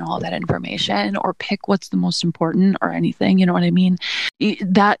take in all that information or pick what's the most important or anything. You know what I mean?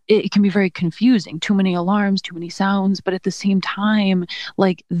 That it can be very confusing. Too many alarms, too many sounds, but at the same time,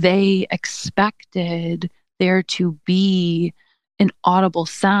 like they expected there to be an audible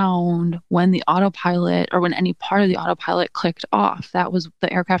sound when the autopilot or when any part of the autopilot clicked off. That was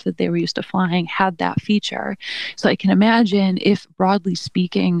the aircraft that they were used to flying had that feature. So I can imagine if, broadly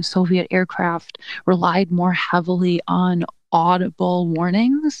speaking, Soviet aircraft relied more heavily on audible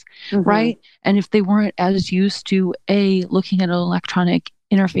warnings, Mm-hmm. right? And if they weren't as used to A, looking at an electronic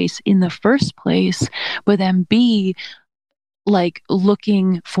interface in the first place, but then B, like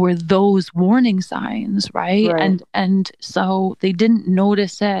looking for those warning signs, right? Right. And so they didn't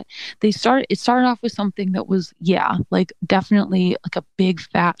notice it. It started off with something that was, yeah, like definitely like a big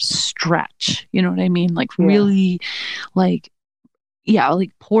fat stretch, you know what I mean? Like Yeah. really like yeah, like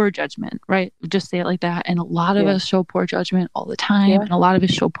poor judgment, right? Just say it like that. And a lot of Yeah. us show poor judgment all the time. Yeah. And a lot of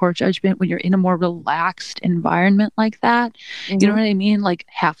us show poor judgment when you're in a more relaxed environment like that. You know Mm-hmm. what I mean? Like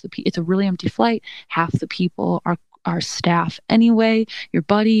it's a really empty flight. Half the people are staff anyway. Your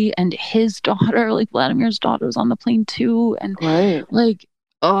buddy and his daughter, like Vladimir's daughter, was on the plane too. And Right. like,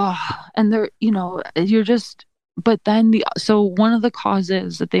 oh, and they're, you're just, but then so one of the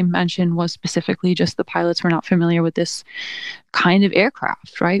causes that they mentioned was specifically just the pilots were not familiar with this kind of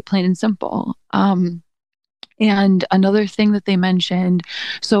aircraft, right? Plain and simple. And another thing that they mentioned,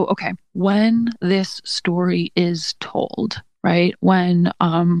 so okay, when this story is told, right? When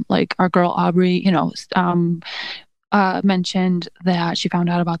like our girl Aubrey, mentioned that she found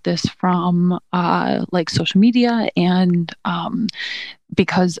out about this from like social media and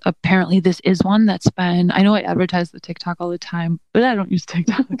because apparently this is one that's been, I know I advertise the TikTok all the time, but I don't use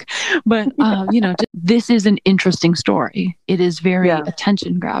TikTok. But just, this is an interesting story. It is very Yeah.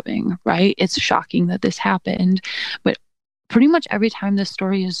 attention grabbing, right? It's shocking that this happened, but pretty much every time this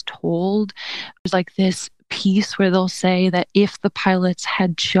story is told, there's like this piece where they'll say that if the pilots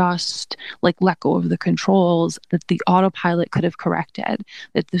had just like let go of the controls, that the autopilot could have corrected,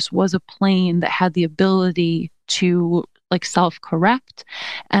 that this was a plane that had the ability to like self-correct,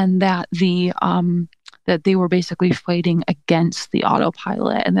 and that they were basically fighting against the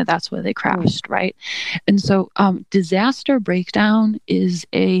autopilot, and that's why they crashed, right? And so disaster breakdown is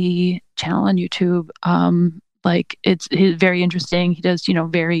a channel on YouTube. Like it's very interesting. He does,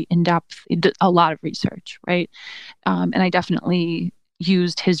 very in-depth, a lot of research, right? And I definitely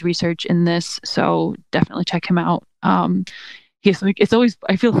used his research in this, so definitely check him out. He's like, it's always,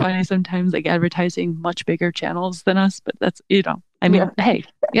 I feel funny sometimes, like advertising much bigger channels than us, but that's, I Yeah. mean, hey,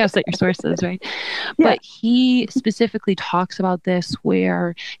 you gotta set your sources, right? Yeah. But he specifically talks about this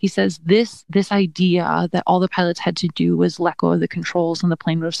where he says this idea that all the pilots had to do was let go of the controls and the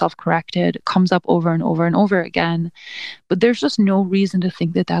plane would have self-corrected comes up over and over and over again. But there's just no reason to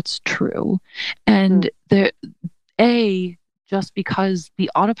think that that's true. Mm. And just because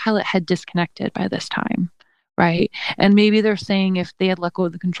the autopilot had disconnected by this time, right? And maybe they're saying if they had let go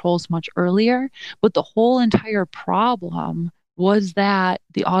of the controls much earlier, but the whole entire problem was that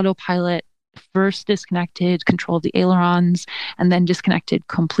the autopilot first disconnected, controlled the ailerons, and then disconnected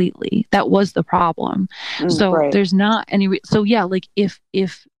completely. That was the problem. So Right. there's not any. So yeah, like if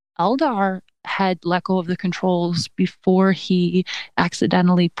Eldar had let go of the controls before he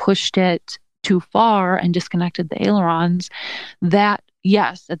accidentally pushed it too far and disconnected the ailerons, that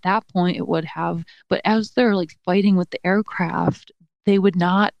yes, at that point it would have. But as they're like fighting with the aircraft, they would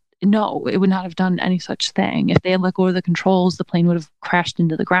not. No, it would not have done any such thing. If they had let go of the controls, the plane would have crashed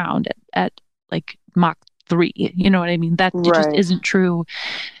into the ground at like Mach 3. You know what I mean? That just Right. isn't true.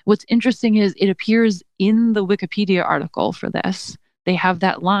 What's interesting is it appears in the Wikipedia article for this. They have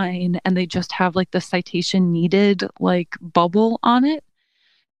that line and they just have like the citation needed like bubble on it,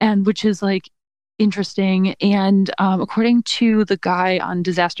 and which is like interesting. And according to the guy on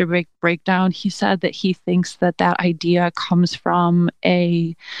Breakdown, he said that he thinks that that idea comes from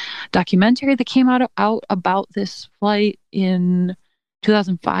a documentary that came out about this flight in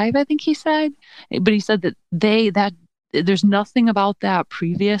 2005, I think he said. But he said that that there's nothing about that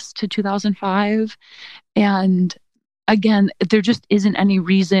previous to 2005. And again, there just isn't any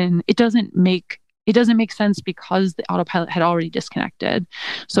reason. It doesn't make sense because the autopilot had already disconnected.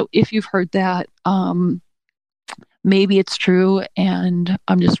 So if you've heard that, maybe it's true and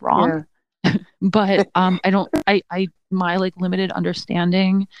I'm just wrong. Yeah. But I don't. I my like limited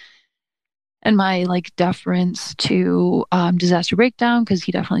understanding and my like deference to disaster breakdown, because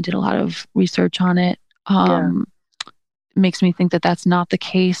he definitely did a lot of research on it, Yeah. um, makes me think that that's not the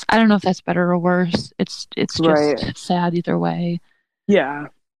case. I don't know if that's better or worse. It's Right. just sad either way. Yeah.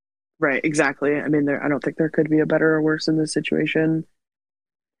 Right. Exactly. I mean, I don't think there could be a better or worse in this situation.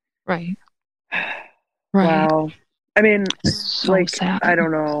 Right. Right. Wow. I mean, So like, sad. I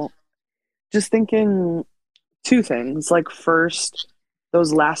don't know. Just thinking two things. Like, first,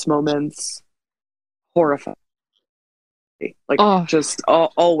 those last moments, horrifying. Like, Oh, just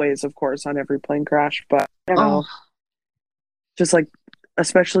always, of course, on every plane crash. But, oh, just like,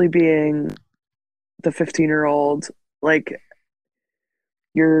 especially being the 15-year-old, like,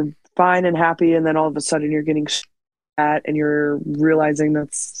 you're fine and happy, and then all of a sudden you're getting at and you're realizing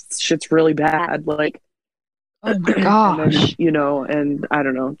that shit's really bad. Like, oh my and then, gosh. and I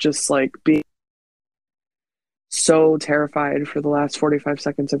don't know, just like being so terrified for the last 45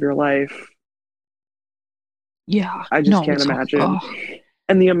 seconds of your life. Yeah. I just No, can't it's imagine. oh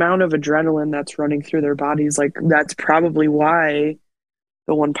And the amount of adrenaline that's running through their bodies, like, that's probably why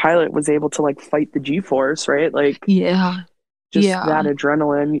the one pilot was able to like fight the G-force, right? Like, yeah. just that Yeah.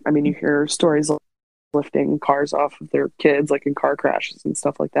 adrenaline. I mean, you hear stories like lifting cars off of their kids, like in car crashes and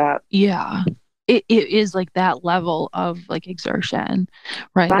stuff like that. Yeah. It is like that level of like exertion,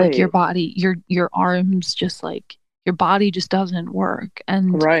 right? Like your Right, body, your arms just like your body just doesn't work.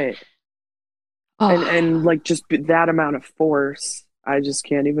 And right. And oh, like just that amount of force, I just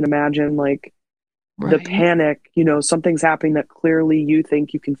can't even imagine like the right. panic, something's happening that clearly you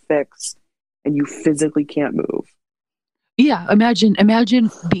think you can fix and you physically can't move. Yeah, imagine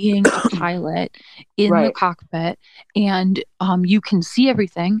being a pilot in the Right. cockpit, and you can see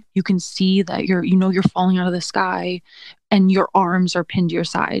everything. You can see that you're falling out of the sky and your arms are pinned to your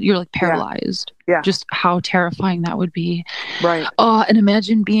side. You're like Yeah. paralyzed. Yeah. Just how terrifying that would be. Right. Oh, and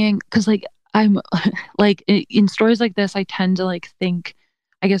imagine being, because like I'm like in stories like this, I tend to like think,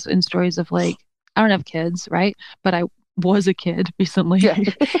 I guess in stories of like, I don't have kids, right? But I was a kid Yeah.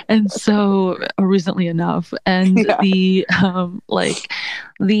 recently, and so recently enough, and Yeah. the like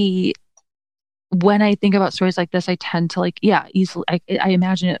the when I think about stories like this, I tend to like, yeah, easily, I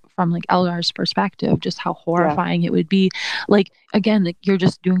imagine it from like Elgar's perspective, just how Yeah. horrifying it would be. Like, again, like you're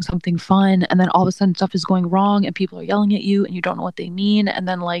just doing something fun, and then all of a sudden stuff is going wrong, and people are yelling at you, and you don't know what they mean. And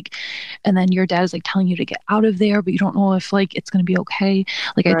then, like, and then your dad is like telling you to get out of there, but you don't know if like it's going to be okay.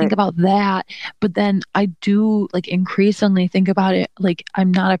 Like, I think Right. about that. But then I do like increasingly think about it. Like,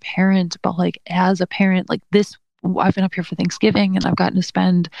 I'm not a parent, but like as a parent, like this. I've been up here for Thanksgiving and I've gotten to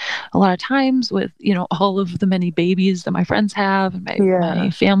spend a lot of times with, all of the many babies that my friends have and my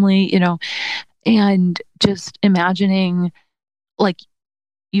Yeah. family, and just imagining like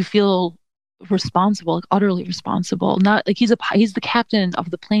you feel responsible, like utterly responsible. Not like he's the captain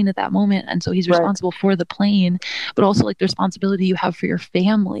of the plane at that moment, and so he's Right. responsible for the plane, but also like the responsibility you have for your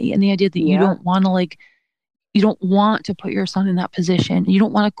family and the idea that Yeah. you don't want to put your son in that position. You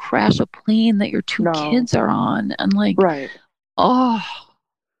don't want to crash a plane that your two No. kids are on, and like, Right. oh,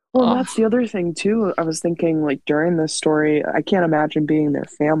 Well, and oh that's the other thing too. I was thinking like during this story, I can't imagine being their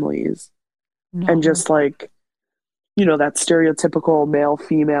families and no. just like, that stereotypical male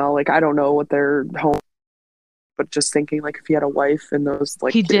female, like I don't know what their home, but just thinking like if he had a wife and those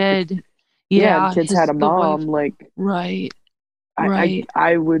like He kids, did. yeah, and Yeah, kids had a the wife. mom, like Right, I I right.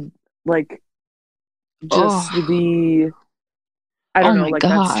 I would like just Oh, I don't oh know, my like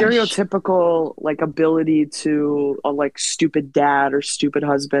that gosh. stereotypical like ability to a like stupid dad or stupid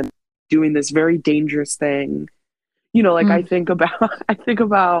husband doing this very dangerous thing. Like I Mm, think about I think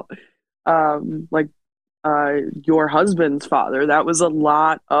about like your husband's father. That was a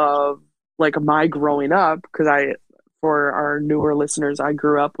lot of like my growing up because for our newer listeners, I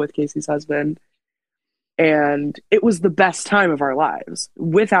grew up with Casey's husband and it was the best time of our lives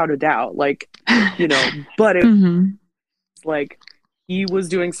without a doubt. Like, but it hmm. like he was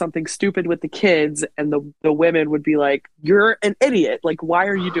doing something stupid with the kids and the women would be like, "You're an idiot. Like why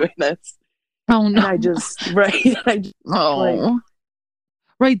are you doing this?" Oh And no. I just right I just like Oh.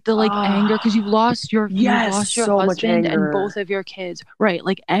 Right, the like anger because ah you've yes, lost your so much husband and anger. both of your kids. Right,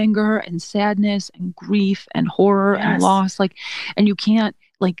 like anger and sadness and grief and horror and Yes. loss, like, and you can't,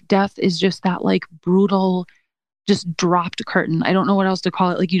 like, death is just that like brutal, just dropped curtain. I don't know what else to call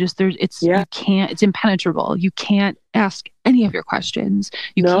it. Like, Yeah. you can't, it's impenetrable. You can't ask any of your questions.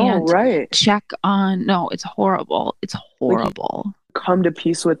 You No, can't right. check on, no, it's horrible. It's Like you horrible. come to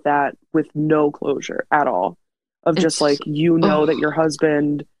peace with that with no closure at all. Of just It's, like oh, that your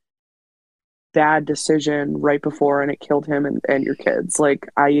husband bad decision right before and it killed him and your kids. Like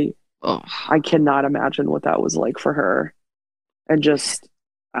I oh. cannot imagine what that was like for her. And just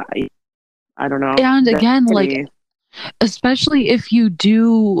I don't know. And That again, to like, me. especially if you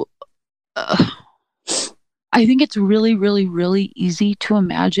do, uh, I think it's really, really, really easy to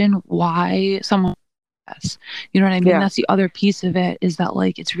imagine why someone does. You know what I mean? Yeah. That's the other piece of it, is that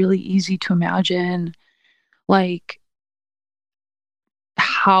like it's really easy to imagine like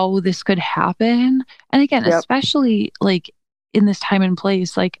how this could happen. And again, Yep. especially like in this time and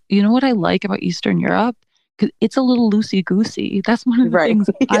place, like, you know what I like about Eastern Europe? 'Cause it's a little loosey goosey. That's one of the Right. things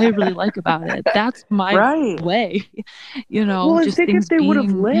I Yeah. really like about it. That's my Right. way, Well, and just think if things they would have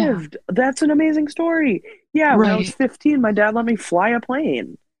being, yeah, lived. That's an amazing story. Yeah, when I was right, 15, my dad let me fly a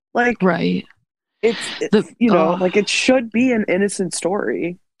plane. Like right. it's The, like it should be an innocent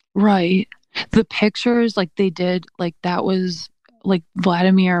story. right. The pictures, like they did, like that was like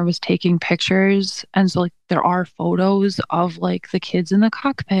Vladimir was taking pictures. And so, like, there are photos of like the kids in the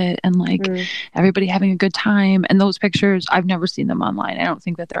cockpit and like Mm, everybody having a good time. And those pictures, I've never seen them online. I don't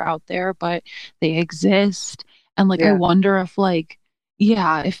think that they're out there, but they exist. And like, I yeah. wonder if, like,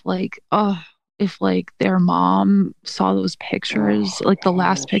 yeah, if like their mom saw those pictures, Oh like the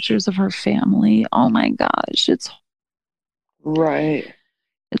last gosh. pictures of her family. Oh my gosh, Right.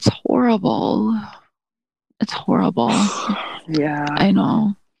 it's horrible. It's horrible. Yeah. I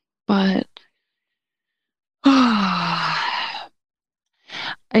know. But I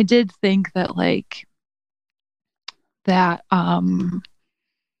did think that like that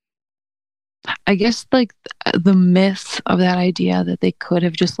I guess like the myth of that idea that they could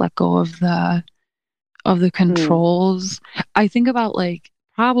have just let go of the Mm, controls. I think about like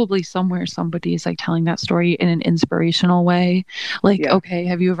probably somewhere somebody is like telling that story in an inspirational way. Like, yeah. okay,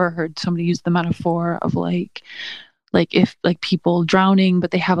 have you ever heard somebody use the metaphor of like if like people drowning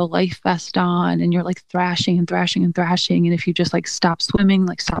but they have a life vest on and you're like thrashing and thrashing and thrashing, and if you just like stop swimming,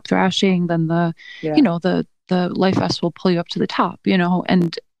 like stop thrashing, then Yeah. the life vest will pull you up to the top,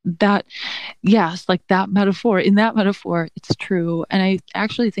 and that, yes, like that metaphor, in that metaphor it's true. And I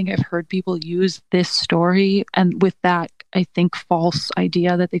actually think I've heard people use this story, and with that, I think, false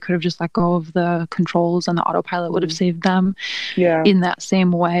idea that they could have just let go of the controls and the autopilot would have Mm, saved them yeah. in that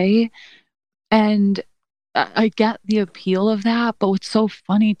same way. And I get the appeal of that, but what's so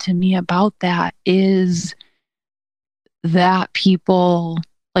funny to me about that is that people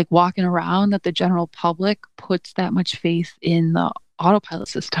like walking around, that the general public puts that much faith in the autopilot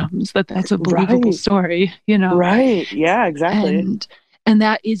systems, that that's a believable Right. story, you know. Right. Yeah, exactly. and and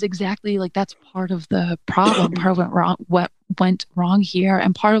that is exactly like that's part of the problem, part of what went wrong here,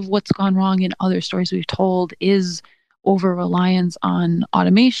 and part of what's gone wrong in other stories we've told is over reliance on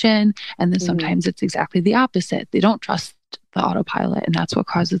automation. And then Hmm. sometimes it's exactly the opposite, they don't trust the autopilot, and that's what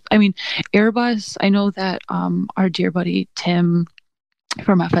causes, I mean, Airbus, I know that our dear buddy Tim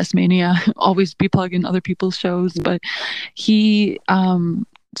from FS Mania always be plugging other people's shows, but he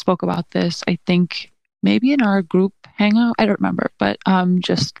spoke about this, I think maybe in our group hangout. I don't remember, but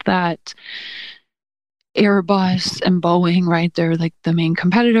just that Airbus and Boeing, right? They're like the main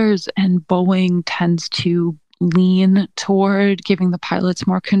competitors, and Boeing tends to lean toward giving the pilots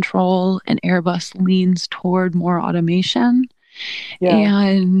more control, and Airbus leans toward more automation. Yeah.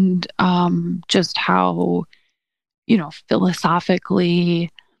 And just how,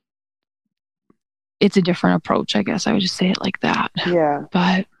 philosophically, it's a different approach, I guess I would just say it like that. Yeah.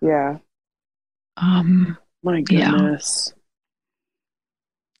 But Yeah. um, My yeah, goodness.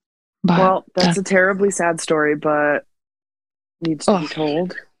 but Well, that's that, a terribly sad story, but needs to oh, be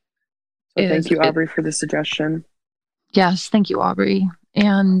told. So it thank is you, it. Aubrey, for the suggestion. Yes, thank you, Aubrey.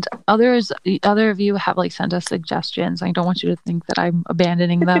 And other of you have like sent us suggestions. I don't want you to think that I'm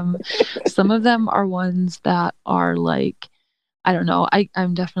abandoning them. Some of them are ones that are like, I don't know.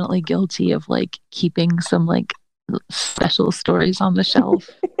 I'm definitely guilty of like keeping some like special stories on the shelf.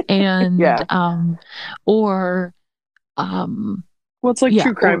 And Yeah. or um Well, it's like yeah,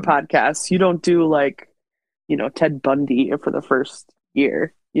 true crime or podcasts. You don't do like, Ted Bundy for the first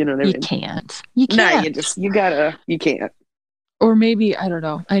year. You know what I you mean? can't. You Nah, can't. you can't. Or maybe, I don't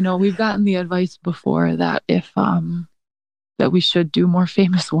know. I know we've gotten the advice before that if that we should do more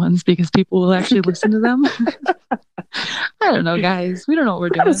famous ones because people will actually listen to them. I don't know, guys. We don't know what we're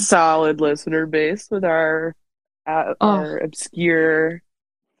Got a doing. solid listener base with Oh, our obscure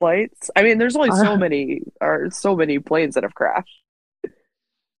flights. I mean, there's only our, so many planes that have crashed.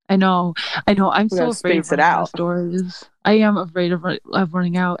 I know. I know. I'm We so gotta afraid of space it running out of out. stories. I am afraid of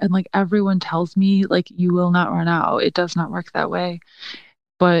running out. And like everyone tells me, like, you will not run out. It does not work that way.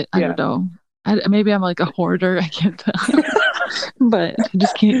 But I Yeah. don't know. Maybe I'm like a hoarder. I can't tell. But I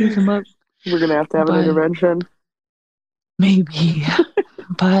just can't use them up. We're gonna have to have an But intervention. maybe.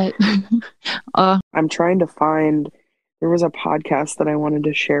 But I'm trying to find, there was a podcast that I wanted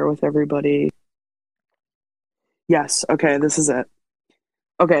to share with everybody. Yes, okay, this is it.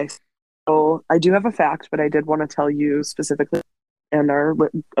 Okay, so I do have a fact, but I did want to tell you specifically and our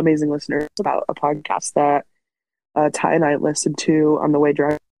amazing listeners about a podcast that Ty and I listened to on the way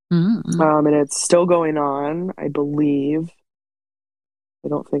driving. mm, And it's still going on, I believe. I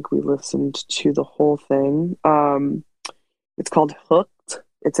don't think we listened to the whole thing. It's called Hooked.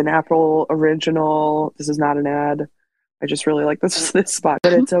 It's an Apple original. This is not an ad. I just really like this spot.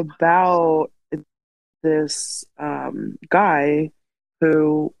 But it's about this guy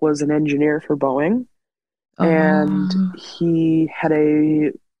who was an engineer for Boeing, and uh, he had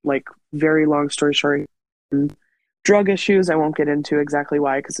a like very long story short drug issues. I won't get into exactly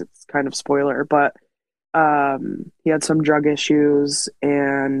why because it's kind of spoiler, but he had some drug issues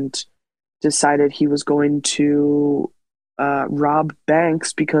and decided he was going to rob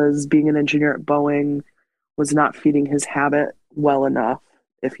banks because being an engineer at Boeing was not feeding his habit well enough,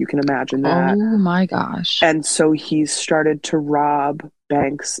 if you can imagine that. oh my gosh. And so he started to rob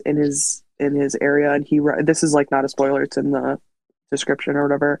banks in his area, and this is like not a spoiler; it's in the description or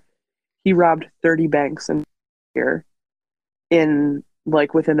whatever. He robbed 30 banks in here in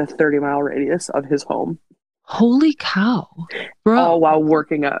like within a 30-mile radius of his home, Holy cow. all Bro, while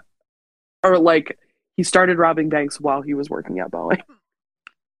working at or like he started robbing banks while he was working at Boeing.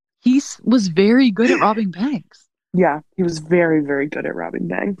 he was very good at robbing banks. Yeah, he was very, very good at robbing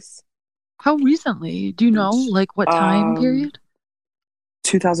banks. How recently? Do you know, like, what time Um, period?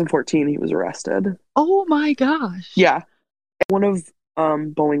 2014, he was arrested. Oh my gosh. Yeah, one of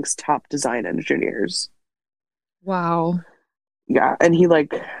Boeing's top design engineers. Wow. Yeah, and he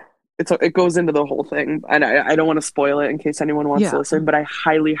like it goes into the whole thing, and I don't want to spoil it in case anyone wants to Yeah. listen, but I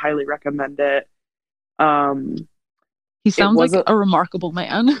highly, highly recommend it. Um, He it sounds was like a a remarkable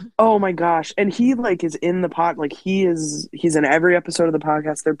man. Oh my gosh, and he like is in the pod, like he's in every episode of the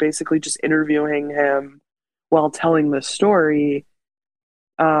podcast. They're basically just interviewing him while telling the story.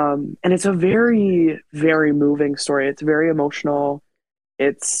 And it's a very, very moving story. It's very emotional.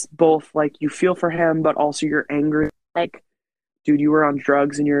 It's both like you feel for him, but also you're angry. Like dude, you were on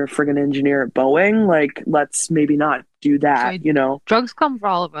drugs and you're a friggin' engineer at Boeing. Like, let's maybe not do that, Right. you know? Drugs come for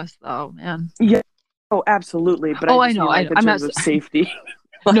all of us, though, man. Yeah. Oh, absolutely. But I Oh, I just know. mean I like know. in I'm not. terms of safety,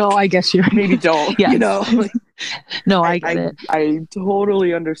 No, like I guess you're. maybe don't, you Yes. know? Like No, I I get I it. I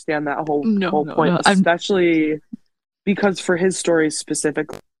totally understand that No, whole no, point, no. I'm especially because for his story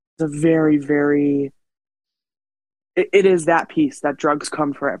specifically, it's a very, very it is that piece that drugs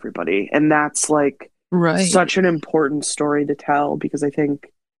come for everybody. And that's like right. such an important story to tell because I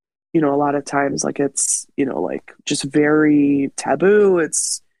think, a lot of times like it's, like just very taboo.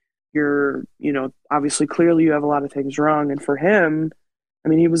 It's you're, obviously clearly you have a lot of things wrong. And for him, I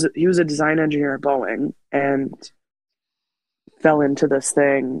mean, he was a design engineer at Boeing and fell into this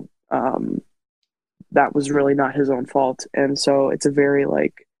thing that was really not his own fault. And so it's a very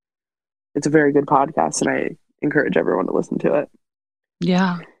good podcast and I encourage everyone to listen to it.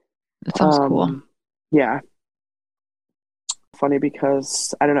 Yeah, that sounds cool. Um, yeah, funny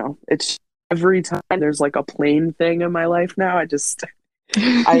because I don't know. It's every time there's like a plane thing in my life now, I get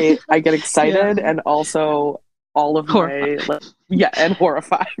excited Yeah. and also all of Horrified. my like yeah, and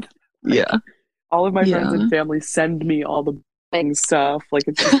horrified. Like Yeah. all of my friends and Yeah. family send me all the thing stuff. Like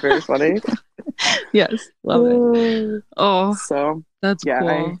it's just very funny. Yes. Love it. Oh, So that's yeah, I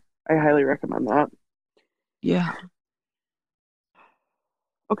cool. I highly recommend that. Yeah.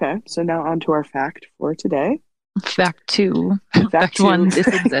 Okay, so now on to our fact for today. Fact two. Fact Fact one, two. this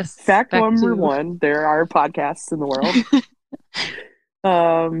exists. Fact Fact number two. one, there are podcasts in the world.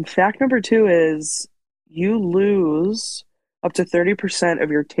 Fact number two is you lose up to 30%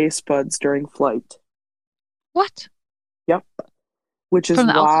 of your taste buds during flight. What? Yep. Which is From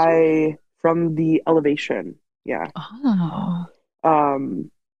the altitude? why from the elevation. Yeah. Oh.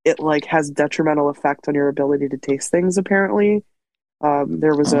 Um, it like has detrimental effect on your ability to taste things apparently.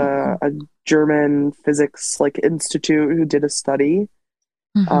 There was Oh. a German physics like institute who did a study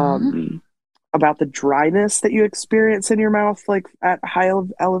Mm-hmm. um about the dryness that you experience in your mouth like at high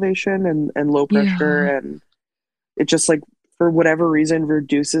elevation and low pressure Yeah. and it just like for whatever reason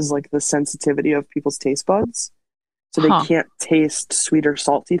reduces like the sensitivity of people's taste buds so they Huh. can't taste sweet or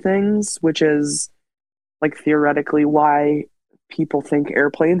salty things which is like theoretically why people think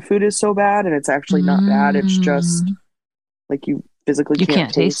airplane food is so bad and it's actually not bad it's just Mm. like you physically You can't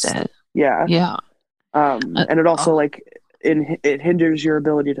can't taste taste. it. Yeah. Yeah. And it also Oh, like it hinders your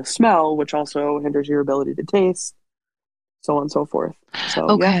ability to smell which also hinders your ability to taste so on and so forth so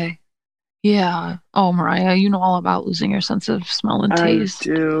yeah. okay. Yeah. Oh, Mariah, you know all about losing your sense of smell and I taste.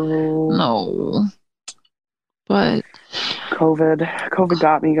 do. No, but COVID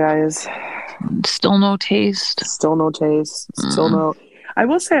got me, guys. still no taste. Still no taste. Still Mm. no. I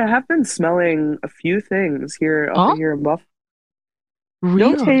will say I have been smelling a few things here up Oh, here in Buff.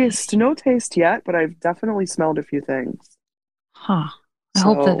 really? No taste yet, but I've definitely smelled a few things. Huh. I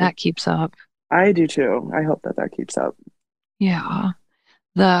hope that So that keeps up. I do too. I hope that that keeps up. Yeah.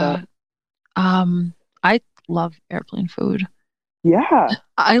 But The I love airplane food. yeah,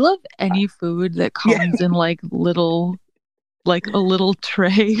 I love any food that yeah, comes in like a little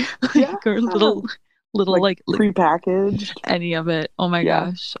tray, yeah. like or little Like like prepackaged. any of it. Oh my Yeah,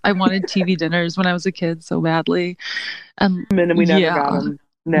 gosh. I wanted TV dinners when I was a kid so badly. And and we never got yeah, them.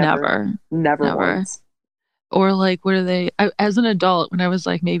 Never, never, never never. once. Or like, what are they? As an adult, when I was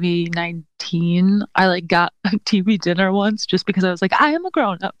like maybe 19, I like got a TV dinner once just because I was like, I am a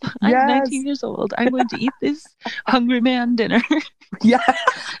grown up. I'm 19 Yes, years old. I'm going to eat this Hungry Man dinner. yeah. It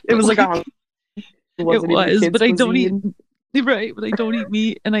But was like like, it it wasn't even a was, kid's but I don't eat, cuisine. right, but I don't eat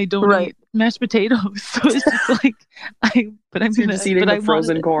meat and I don't Right. eat mashed potatoes. So it's just like, So you're just eating but the I wanted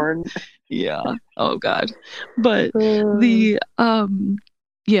frozen it. corn. Yeah. Oh God. But Uh, the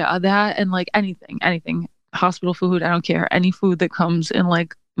yeah, that and like anything hospital food, I don't care. Any food that comes in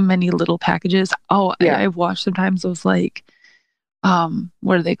like many little packages. Oh, yeah. I've watched sometimes those like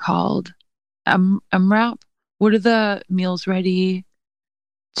what are they called? MRAP. What are the meals ready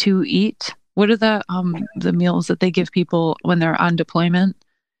to eat? What are the meals that they give people when they're on deployment?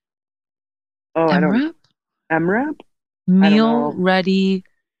 Oh, I don't. MRAP? MRAP? I don't Meal know. ready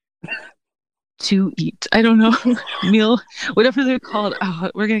to eat. I don't know. Meal, whatever they're called.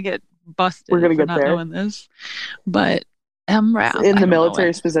 Oh, we're gonna get We're busted gonna for get not there. knowing this. But MRAP, In I the don't know it.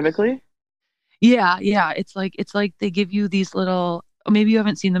 military specifically? Yeah, yeah. It's like they give you these little, maybe you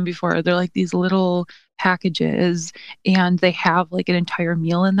haven't seen them before. They're like these little packages and they have like an entire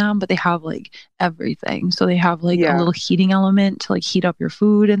meal in them, but they have like everything. So they have like a Yeah. little heating element to like heat up your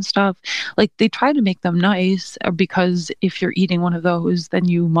food and stuff. Like they try to make them nice because if you're eating one of those, then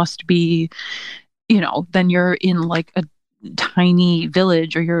you must be, then you're in like a tiny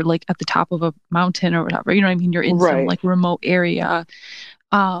village, or you're like at the top of a mountain or whatever. You know what I mean? You're in some Right. like remote area.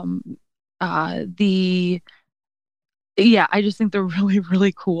 Um, the Yeah, I just think they're really,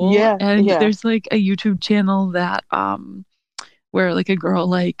 really cool. Yeah, And yeah. there's like a YouTube channel that where like a girl,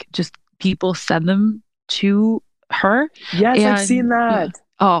 like, just people send them to her. Yes, I've seen And yeah. that.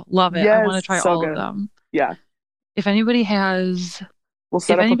 Oh, love it. I want to Yes, try so all of good. them. Yeah. If anybody has We'll if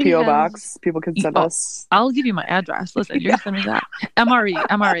set up a anybody PO has box. People can send oh, us. I'll give you my address. Listen, you're Yeah, gonna send me that.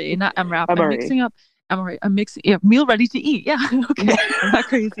 MRE, not MRAP. I'm MRE. mixing up MRE. I'm mixing, yeah, meal ready to eat. Yeah, Yeah, okay. I'm not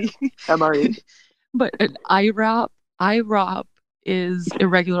crazy. MRE. But an IROP is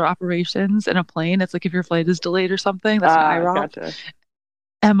irregular operations in a plane. It's like if your flight is delayed or something, that's an IROP. Gotcha.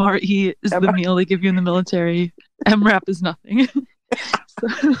 MRE is the MRE. meal they give you in the military. MRAP is nothing.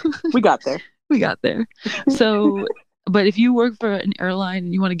 So We got there. we got there. So, but if you work for an airline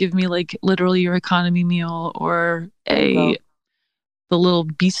and you want to give me like literally your economy meal, or There you go. the little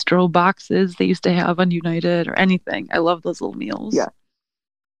bistro boxes they used to have on United or anything, I love those little meals. Yeah.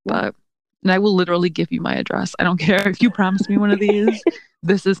 But and I will literally give you my address. I don't care if you promise me one of these.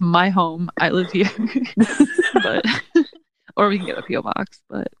 This is my home. I live here. But or we can get a PO box.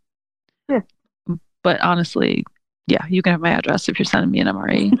 Yeah. But honestly, yeah, you can have my address if you're sending me an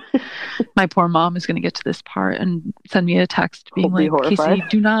MRE. My poor mom is going to get to this part and send me a text being I'll be like, horrified. Casey,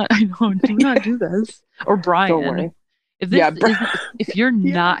 do not do this. Or Don't Brian. worry. If this Yeah, if you're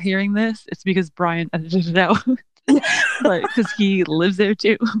not hearing this, it's because Brian edited it out. But because he lives there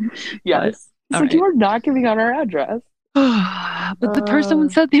too. Yes. But, So you are not giving out our address. But the person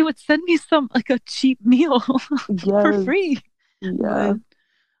said they would send me some, like, a cheap meal for Yes. free. Yeah.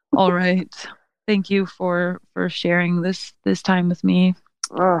 But, all right. Thank you for sharing this time with me.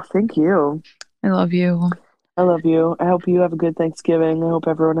 Oh, thank you. I love you. I love you. I hope you have a good Thanksgiving. I hope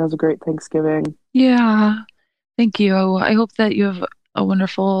everyone has a great Thanksgiving. Yeah. Thank you. I hope that you have a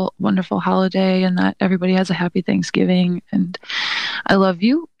wonderful, wonderful holiday, and that everybody has a happy Thanksgiving. And I love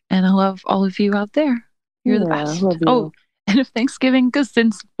you, and I love all of you out there. You're the I best. love you. Oh, and if Thanksgiving, because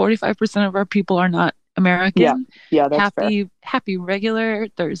since 45% of our people are not American, yeah, that's fair. happy regular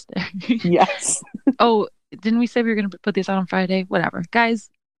Thursday. Yes. Oh, didn't we say we were going to put this out on Friday? Whatever. Guys,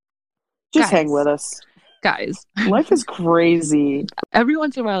 Just hang with us. Guys. Life is crazy. Every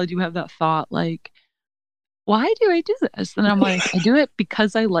once in a while, I do have that thought, like, why do I do this? And I'm like, I do it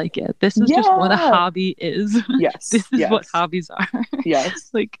because I like it. This is just what a hobby is. Yes. This is what hobbies are.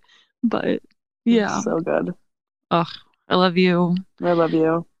 Yes. Like, but yeah. So good. Oh, I love you. I love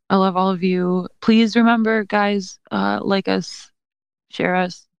you. I love all of you. Please remember, guys, like us, share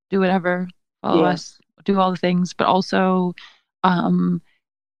us, do whatever, follow us, do all the things. But also,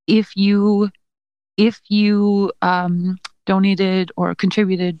 if you donated or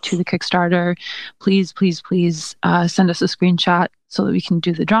contributed to the Kickstarter, please send us a screenshot so that we can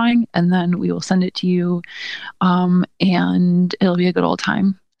do the drawing, and then we will send it to you, and it'll be a good old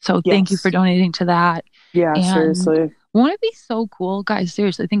time. So thank you for donating to that. Yeah, and seriously. Won't it be so cool, guys?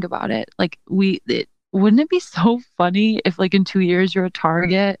 Seriously, think about it. Like, wouldn't it be so funny if, like, in 2 years you're at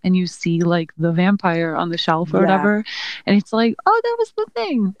Target and you see, like, the vampire on the shelf or whatever, and it's like, oh, that was the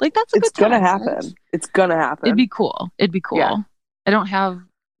thing. Like, that's a good time. It's gonna happen. It's gonna happen. It'd be cool. Yeah. I don't have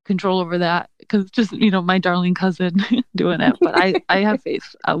control over that because just, my darling cousin doing it, but I have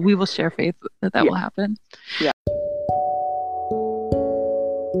faith. We will share faith that will happen. Yeah.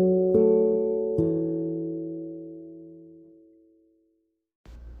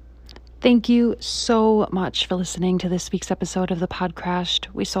 Thank you so much for listening to this week's episode of The Pod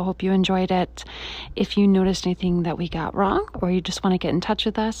Crashed. We so hope you enjoyed it. If you noticed anything that we got wrong, or you just want to get in touch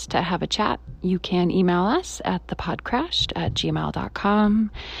with us to have a chat, you can email us at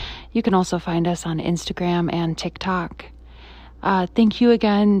thepodcrashed@gmail.com. You can also find us on Instagram and TikTok. Thank you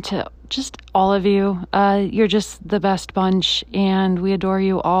again to just all of you. You're just the best bunch, and we adore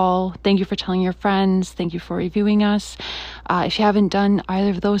you all. Thank you for telling your friends. Thank you for reviewing us. If you haven't done either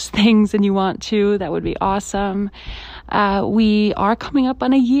of those things and you want to, that would be awesome. We are coming up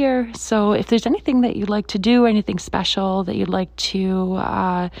on a year, so if there's anything that you'd like to do, anything special that you'd like to,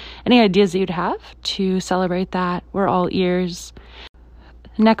 any ideas that you'd have to celebrate that, we're all ears.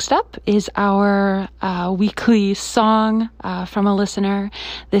 Next up is our weekly song from a listener.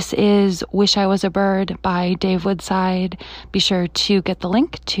 This is Wish I Was a Bird by Dave Woodside. Be sure to get the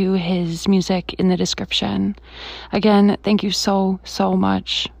link to his music in the description. Again, thank you so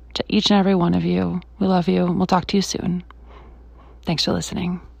much to each and every one of you. We love you, and we'll talk to you soon. Thanks for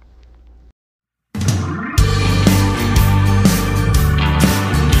listening.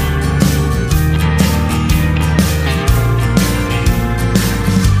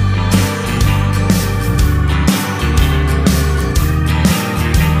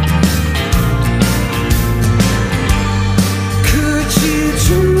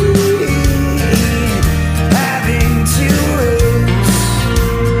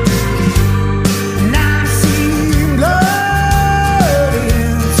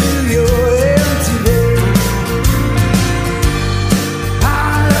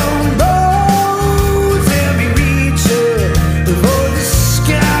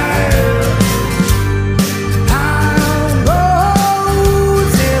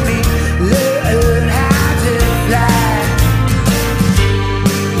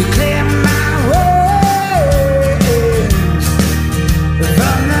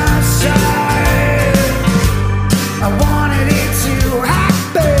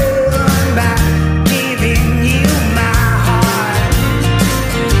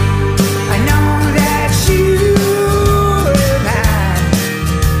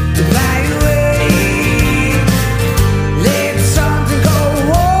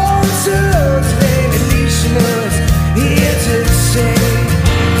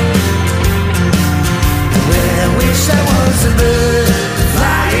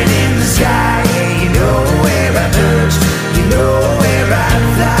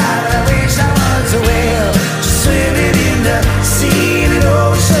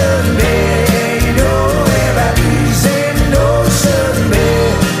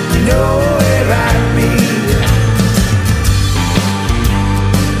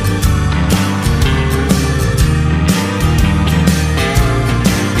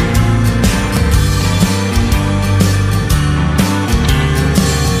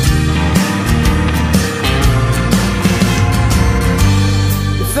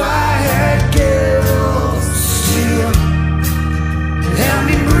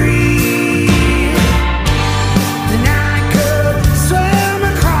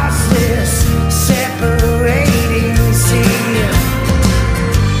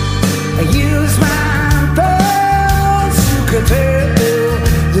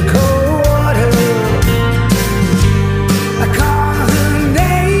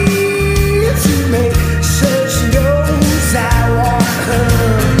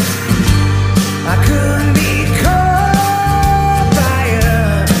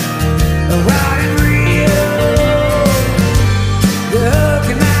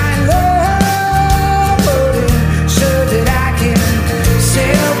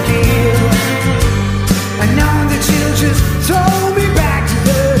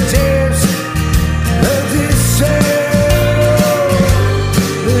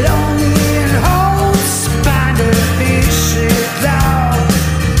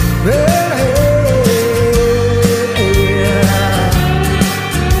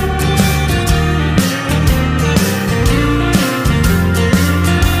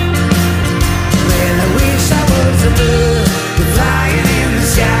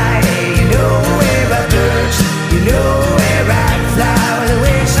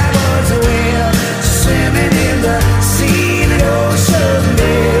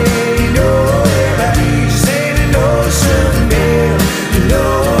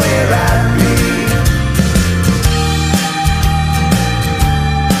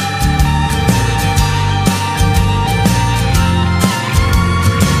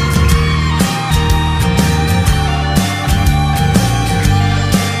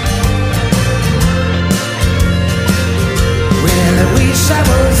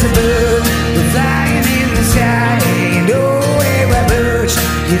 just a bird, we're flying in the sky. You know we're a bird,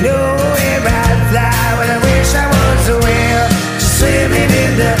 you know